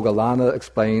 Mahamoggallana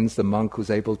explains the monk who's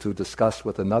able to discuss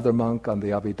with another monk on the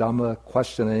Abhidhamma,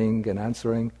 questioning and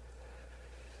answering.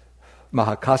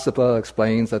 Mahakassapa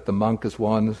explains that the monk is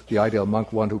the ideal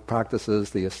monk, one who practices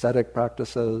the ascetic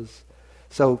practices.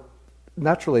 So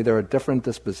naturally there are different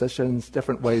dispositions,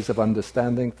 different ways of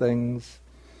understanding things.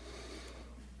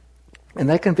 And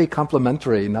they can be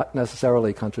complementary, not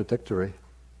necessarily contradictory.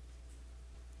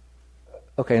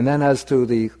 Okay, and then as to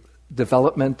the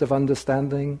development of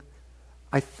understanding,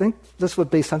 I think this would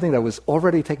be something that was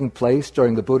already taking place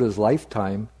during the Buddha's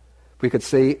lifetime. We could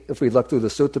see, if we look through the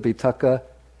Sutta Pitaka,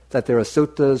 that there are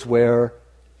suttas where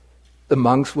the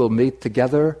monks will meet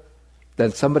together,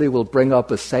 then somebody will bring up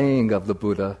a saying of the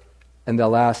Buddha, and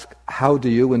they'll ask, how do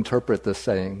you interpret this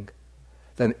saying?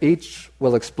 Then each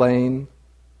will explain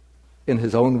in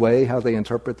his own way how they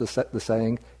interpret the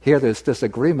saying. Here there's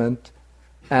disagreement,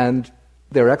 and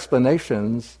their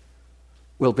explanations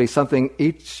will be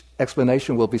each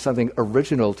explanation will be something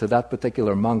original to that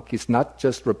particular monk. He's not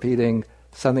just repeating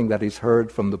something that he's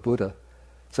heard from the Buddha.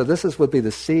 So this would be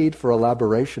the seed for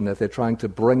elaboration, that they're trying to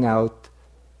bring out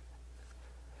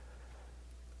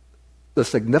the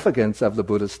significance of the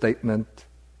Buddha's statement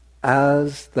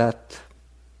as that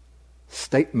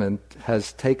statement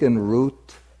has taken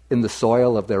root in the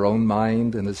soil of their own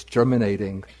mind and is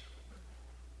germinating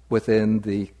within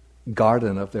the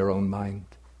garden of their own mind.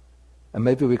 And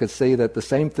maybe we could see that the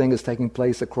same thing is taking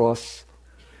place across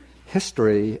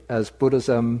history as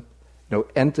Buddhism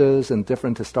enters in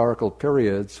different historical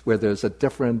periods where there's a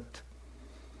different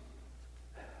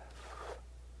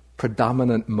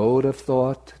predominant mode of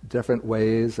thought, different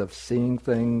ways of seeing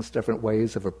things, different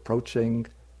ways of approaching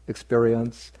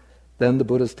experience. Then the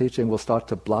Buddha's teaching will start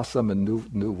to blossom in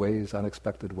new ways,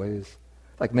 unexpected ways.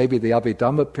 Like maybe the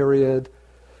Abhidhamma period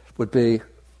would be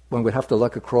when we'd have to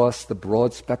look across the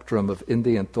broad spectrum of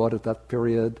Indian thought at that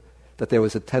period, that there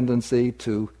was a tendency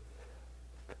to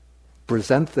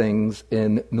present things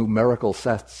in numerical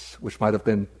sets, which might have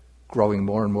been growing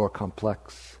more and more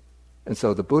complex. And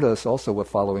so the Buddhists also were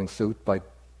following suit by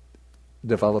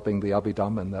developing the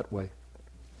Abhidhamma in that way.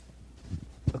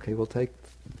 Okay, we'll take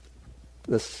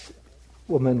this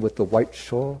woman with the white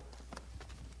shawl,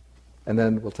 and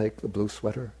then we'll take the blue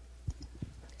sweater.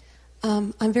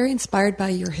 I'm very inspired by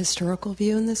your historical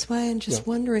view in this way, and just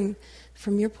wondering,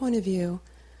 from your point of view,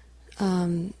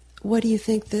 what do you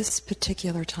think this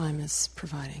particular time is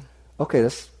providing? Okay,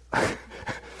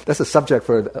 that's a subject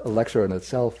for a lecture in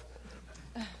itself.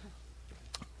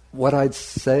 What I'd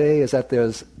say is that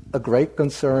there's a great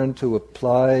concern to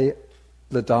apply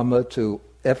the Dhamma to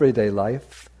everyday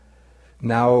life.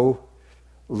 Now,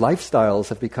 lifestyles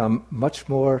have become much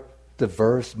more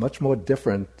diverse, much more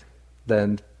different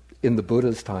than in the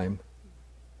Buddha's time.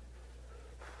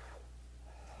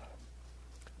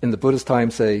 In the Buddha's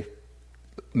time, say,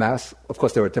 mass, of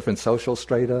course there were different social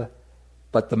strata,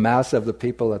 but the mass of the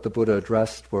people that the Buddha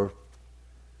addressed were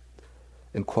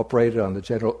incorporated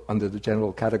under the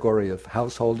general category of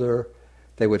householder.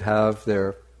 They would have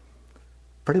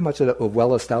pretty much a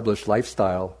well-established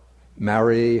lifestyle,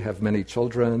 marry, have many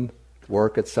children,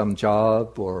 work at some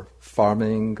job, or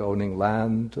farming, owning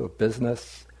land, or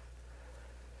business.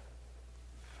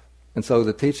 And so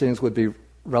the teachings would be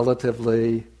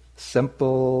relatively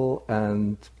simple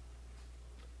and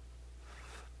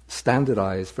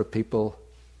standardized for people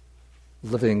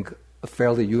living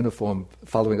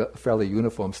following a fairly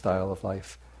uniform style of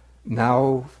life.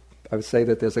 Now, I would say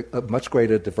that there's a much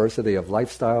greater diversity of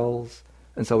lifestyles,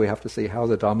 and so we have to see how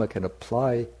the Dhamma can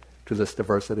apply to this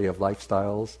diversity of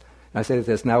lifestyles. And I say that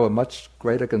there's now a much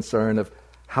greater concern of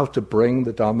how to bring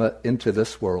the Dhamma into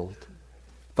this world.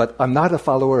 But I'm not a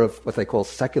follower of what they call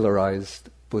secularized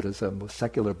Buddhism, or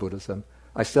secular Buddhism.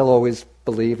 I still always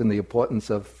believe in the importance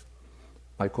of,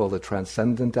 I call the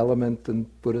transcendent element in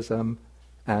Buddhism,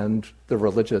 and the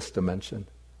religious dimension.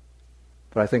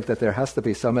 But I think that there has to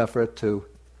be some effort to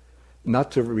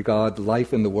not to regard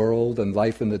life in the world and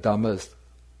life in the Dhamma as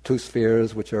two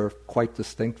spheres which are quite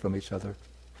distinct from each other.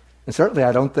 And certainly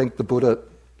I don't think the Buddha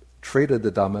treated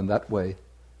the Dhamma in that way.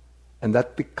 And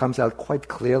that comes out quite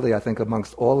clearly, I think,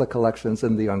 amongst all the collections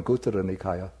in the Anguttara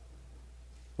Nikāya,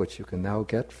 which you can now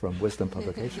get from Wisdom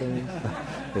Publications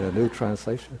in a new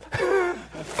translation.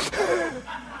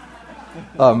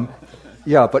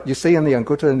 But you see in the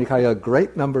Anguttara Nikāya a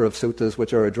great number of suttas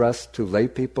which are addressed to lay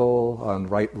people on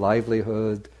right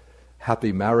livelihood,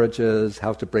 happy marriages,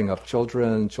 how to bring up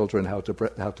children how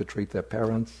to treat their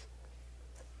parents.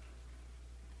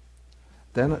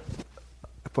 Then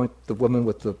I point the woman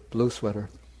with the blue sweater.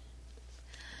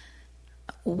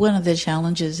 One of the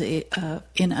challenges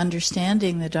in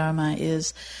understanding the Dharma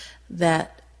is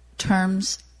that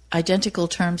identical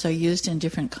terms are used in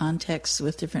different contexts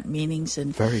with different meanings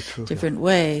in different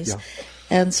ways. Yeah.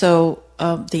 And so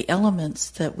the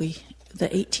elements the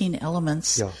 18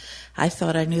 elements, I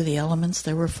thought I knew the elements.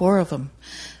 There were 4 of them.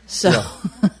 So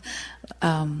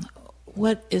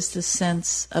what is the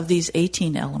sense of these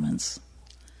 18 elements?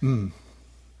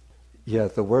 Yeah,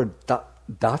 the word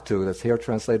dhatu, that's here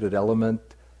translated element,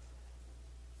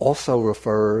 also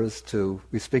refers to,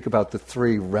 we speak about the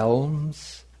 3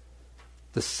 realms,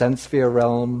 the sense sphere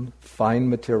realm, fine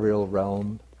material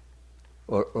realm,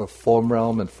 or form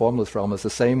realm and formless realm is the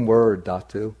same word,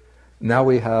 dhatu. Now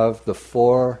we have the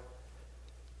 4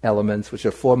 elements, which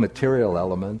are 4 material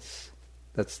elements.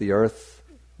 That's the earth,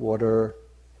 water,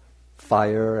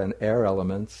 fire, and air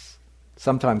elements.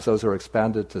 Sometimes those are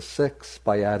expanded to 6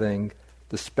 by adding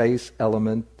the space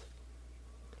element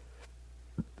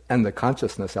and the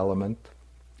consciousness element.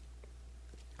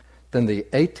 Then the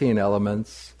 18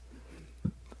 elements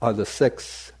are the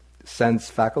 6 sense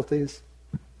faculties,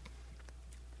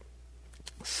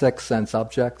 6 sense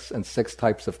objects, and 6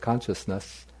 types of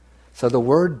consciousness. So the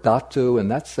word dhatu in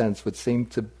that sense would seem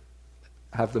to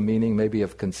have the meaning maybe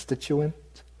of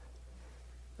constituent,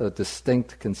 a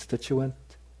distinct constituent.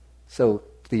 So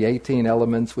the 18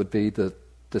 elements would be the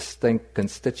distinct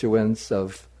constituents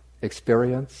of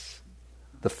experience.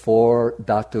 The 4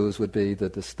 dhatus would be the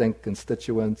distinct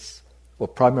constituents or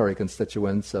primary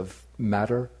constituents of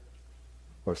matter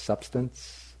or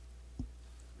substance.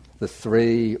 The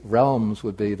 3 realms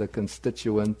would be the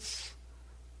constituents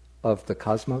of the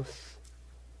cosmos.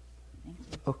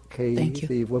 Okay, Thank you.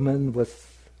 The woman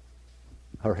with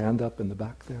her hand up in the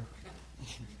back there.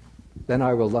 Then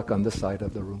I will look on this side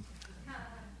of the room.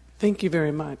 Thank you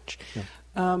very much.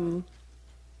 Yeah.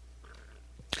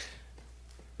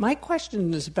 My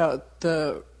question is about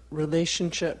the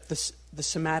relationship, the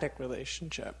somatic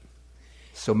relationship.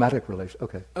 Somatic relation,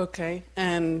 okay. Okay,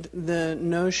 and the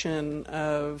notion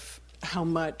of how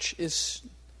much is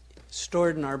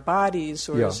stored in our bodies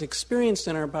or is experienced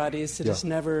in our bodies that is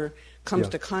never comes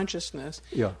to consciousness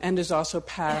and is also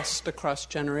passed across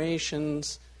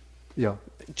generations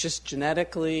just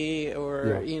genetically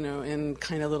or, in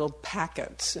kind of little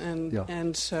packets.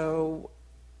 And so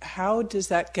how does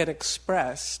that get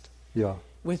expressed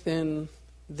within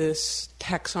this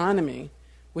taxonomy,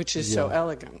 which is so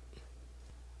elegant?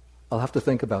 I'll have to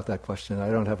think about that question. I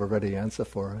don't have a ready answer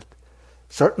for it.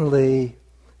 Certainly,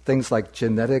 things like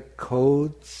genetic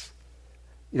codes,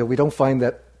 we don't find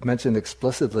that mentioned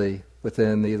explicitly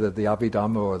within either the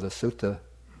Abhidhamma or the Sutta.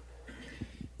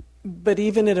 But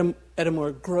even at a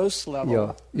more gross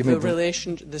level,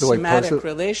 the somatic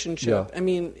relationship. I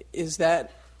mean, is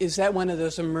that one of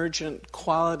those emergent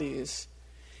qualities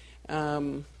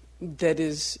that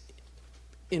is,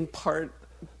 in part,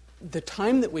 the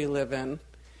time that we live in?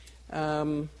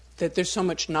 That there's so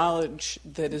much knowledge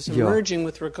that is emerging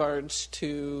with regards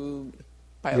to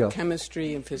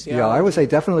biochemistry and physiology. Yeah, I would say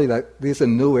definitely that these are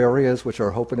new areas which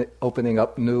are opening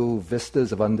up new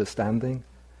vistas of understanding.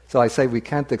 So I say we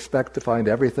can't expect to find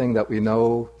everything that we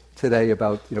know today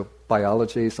about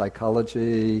biology,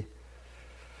 psychology,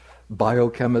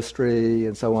 biochemistry,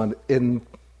 and so on in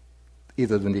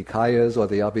either the Nikāyas or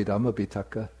the Abhidhamma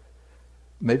Pitaka.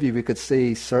 Maybe we could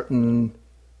see certain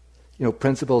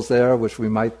principles there which we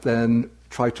might then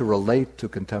try to relate to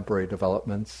contemporary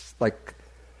developments, like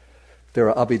there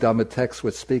are Abhidhamma texts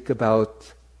which speak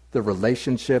about the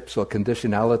relationships or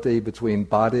conditionality between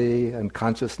body and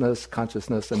consciousness,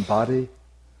 consciousness and body,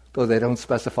 though they don't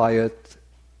specify it,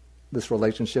 this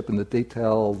relationship in the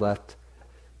detail that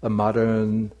a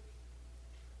modern,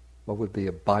 what would be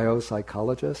a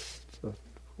biopsychologist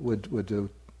would do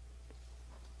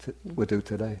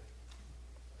today.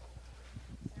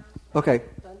 Okay.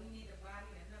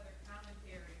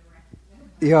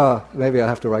 Yeah, maybe I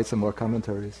have to write some more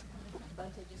commentaries.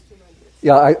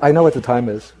 Yeah, I know what the time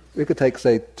is. We could take,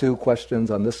 say, 2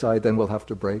 questions on this side, then we'll have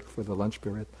to break for the lunch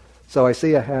period. So I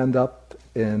see a hand up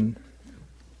in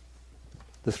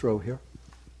this row here.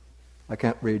 I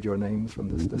can't read your names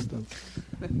from this distance.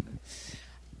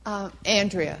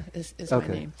 Andrea is my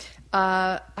name.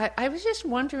 I was just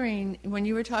wondering, when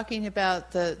you were talking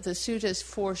about the suttas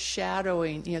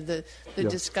foreshadowing, the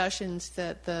discussions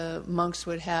that the monks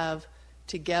would have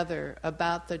together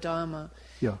about the Dhamma.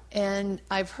 Yeah. And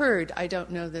I've heard, I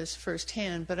don't know this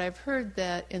firsthand, but I've heard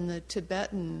that in the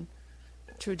Tibetan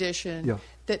tradition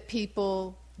that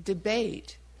people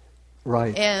debate.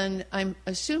 Right. And I'm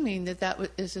assuming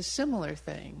that is a similar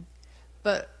thing,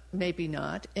 but maybe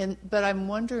not. But I'm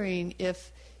wondering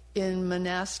if in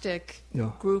monastic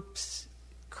groups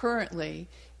currently,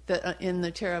 that in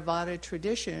the Theravada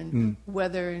tradition,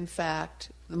 whether in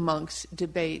fact the monks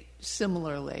debate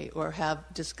similarly or have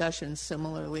discussions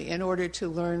similarly in order to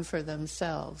learn for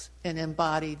themselves and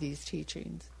embody these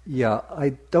teachings. Yeah, I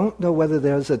don't know whether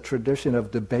there's a tradition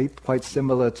of debate quite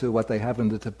similar to what they have in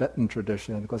the Tibetan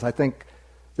tradition, because I think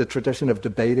the tradition of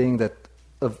debating that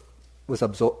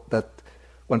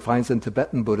one finds in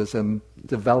Tibetan Buddhism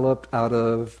developed out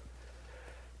of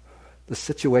the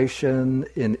situation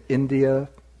in India,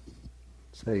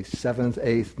 say 7th,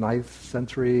 8th, 9th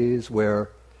centuries, where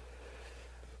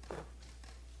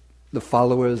the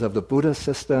followers of the Buddhist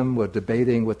system were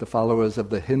debating with the followers of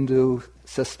the Hindu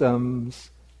systems,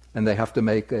 and they have to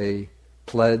make a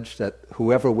pledge that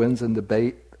whoever loses in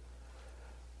debate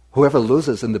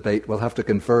will have to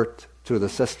convert to the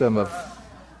system of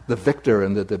the victor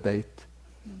in the debate.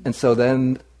 And so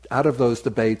then, out of those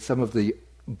debates, some of the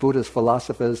Buddhist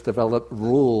philosophers developed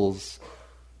rules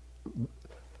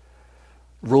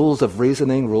of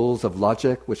reasoning, rules of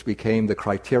logic, which became the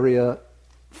criteria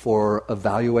for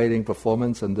evaluating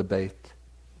performance and debate.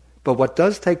 But what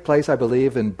does take place, I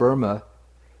believe, in Burma,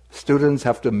 students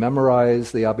have to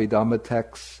memorize the Abhidhamma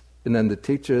texts, and then the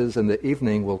teachers in the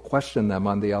evening will question them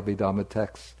on the Abhidhamma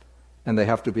texts, and they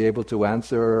have to be able to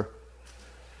answer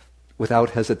without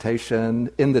hesitation,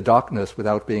 in the darkness,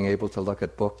 without being able to look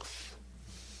at books.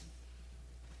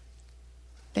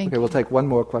 Thank you. We'll take one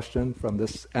more question from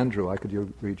this. Andrew, could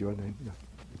you read your name? Yeah.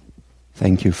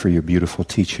 Thank you for your beautiful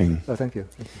teaching. Oh, thank you.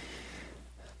 Thank you.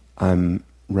 I'm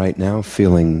right now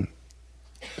feeling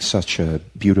such a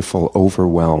beautiful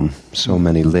overwhelm, so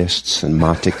many lists and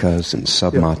matikas and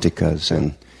sub-matikas,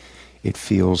 and it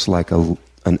feels like an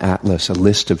atlas, a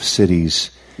list of cities,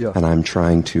 and I'm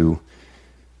trying to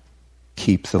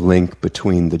keep the link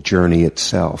between the journey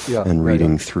itself and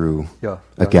reading through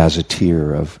a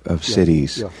gazetteer of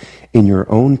cities. In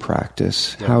your own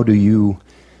practice, how do you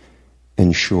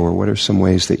ensure, what are some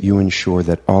ways that you ensure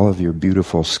that all of your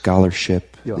beautiful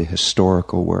scholarship, the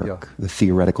historical work, the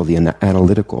theoretical, the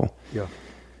analytical,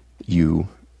 you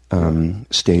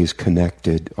stays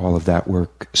connected, all of that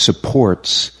work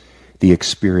supports the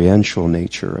experiential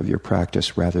nature of your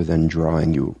practice rather than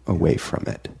drawing you away from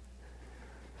it?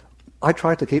 I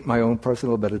try to keep my own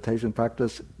personal meditation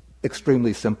practice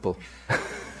extremely simple.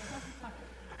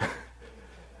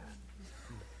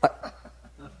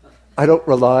 I don't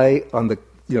rely on the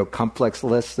complex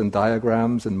lists and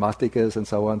diagrams and matikas and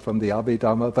so on from the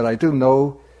Abhidhamma, but I do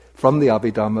know from the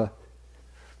Abhidhamma,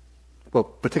 well,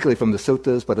 particularly from the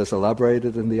suttas, but as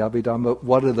elaborated in the Abhidhamma,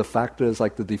 what are the factors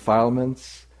like the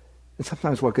defilements? And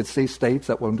sometimes one could see states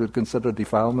that one would consider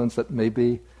defilements that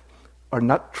maybe are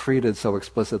not treated so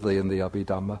explicitly in the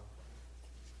Abhidhamma.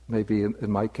 Maybe in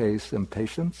my case,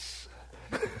 impatience.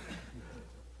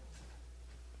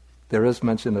 There is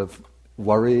mention of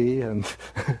worry and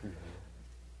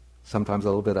sometimes a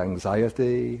little bit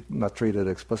anxiety, not treated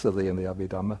explicitly in the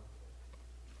Abhidhamma.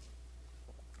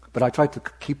 But I try to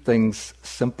keep things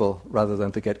simple rather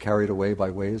than to get carried away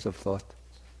by waves of thought.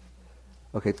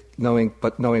 Okay, knowing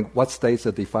what states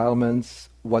are defilements,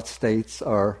 what states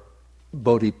are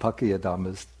bodhipakkhya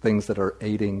dhammas, things that are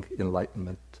aiding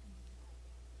enlightenment.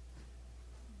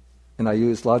 And I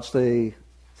use largely,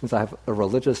 since I have a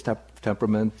religious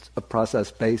temperament, a process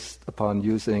based upon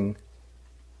using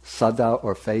saddha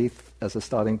or faith as a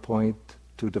starting point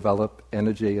to develop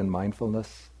energy and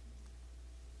mindfulness.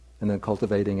 and then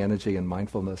cultivating energy and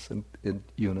mindfulness in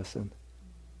unison.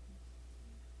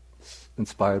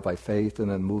 Inspired by faith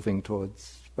and then moving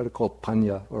towards what are called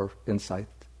panya, or insight.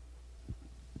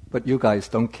 But you guys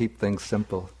don't keep things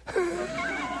simple.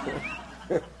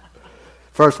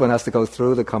 First one has to go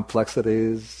through the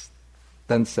complexities,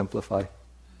 then simplify.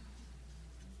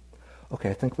 Okay,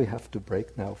 I think we have to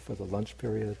break now for the lunch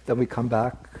period. Then we come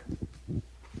back.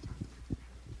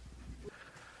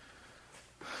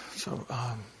 So,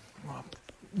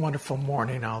 wonderful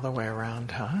morning all the way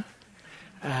around, huh?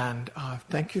 And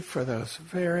thank you for those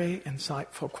very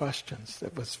insightful questions.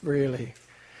 It was really,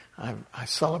 I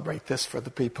celebrate this for the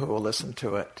people who will listen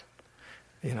to it,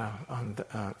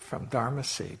 from Dharma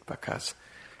Seed, because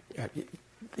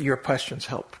your questions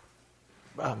help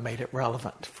made it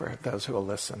relevant for those who will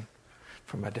listen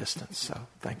from a distance. So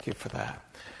thank you for that.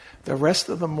 The rest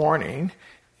of the morning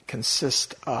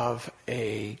consists of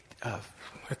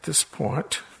at this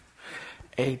point,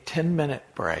 a 10-minute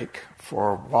break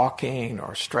for walking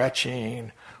or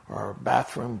stretching or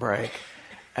bathroom break,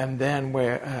 and then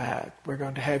we're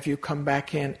going to have you come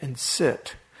back in and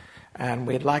sit. And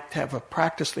we'd like to have a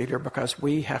practice leader because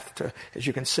we have to, as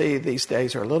you can see, these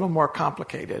days are a little more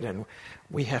complicated, and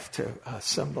we have to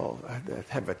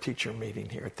have a teacher meeting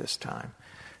here at this time.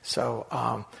 So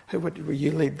will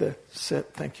you lead the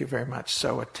sit? Thank you very much.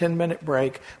 So a 10-minute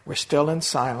break. We're still in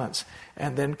silence,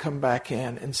 and then come back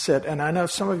in and sit. And I know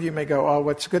some of you may go, oh,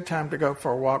 it's a good time to go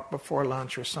for a walk before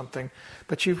lunch or something.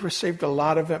 But you've received a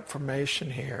lot of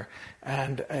information here,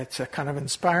 and it's a kind of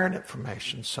inspiring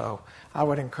information. So I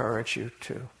would encourage you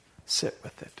to sit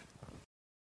with it.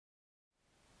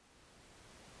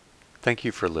 Thank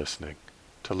you for listening.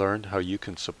 To learn how you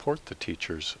can support the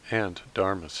teachers and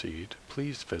Dharma Seed,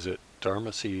 please visit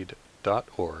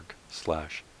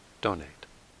dharmaseed.org/donate.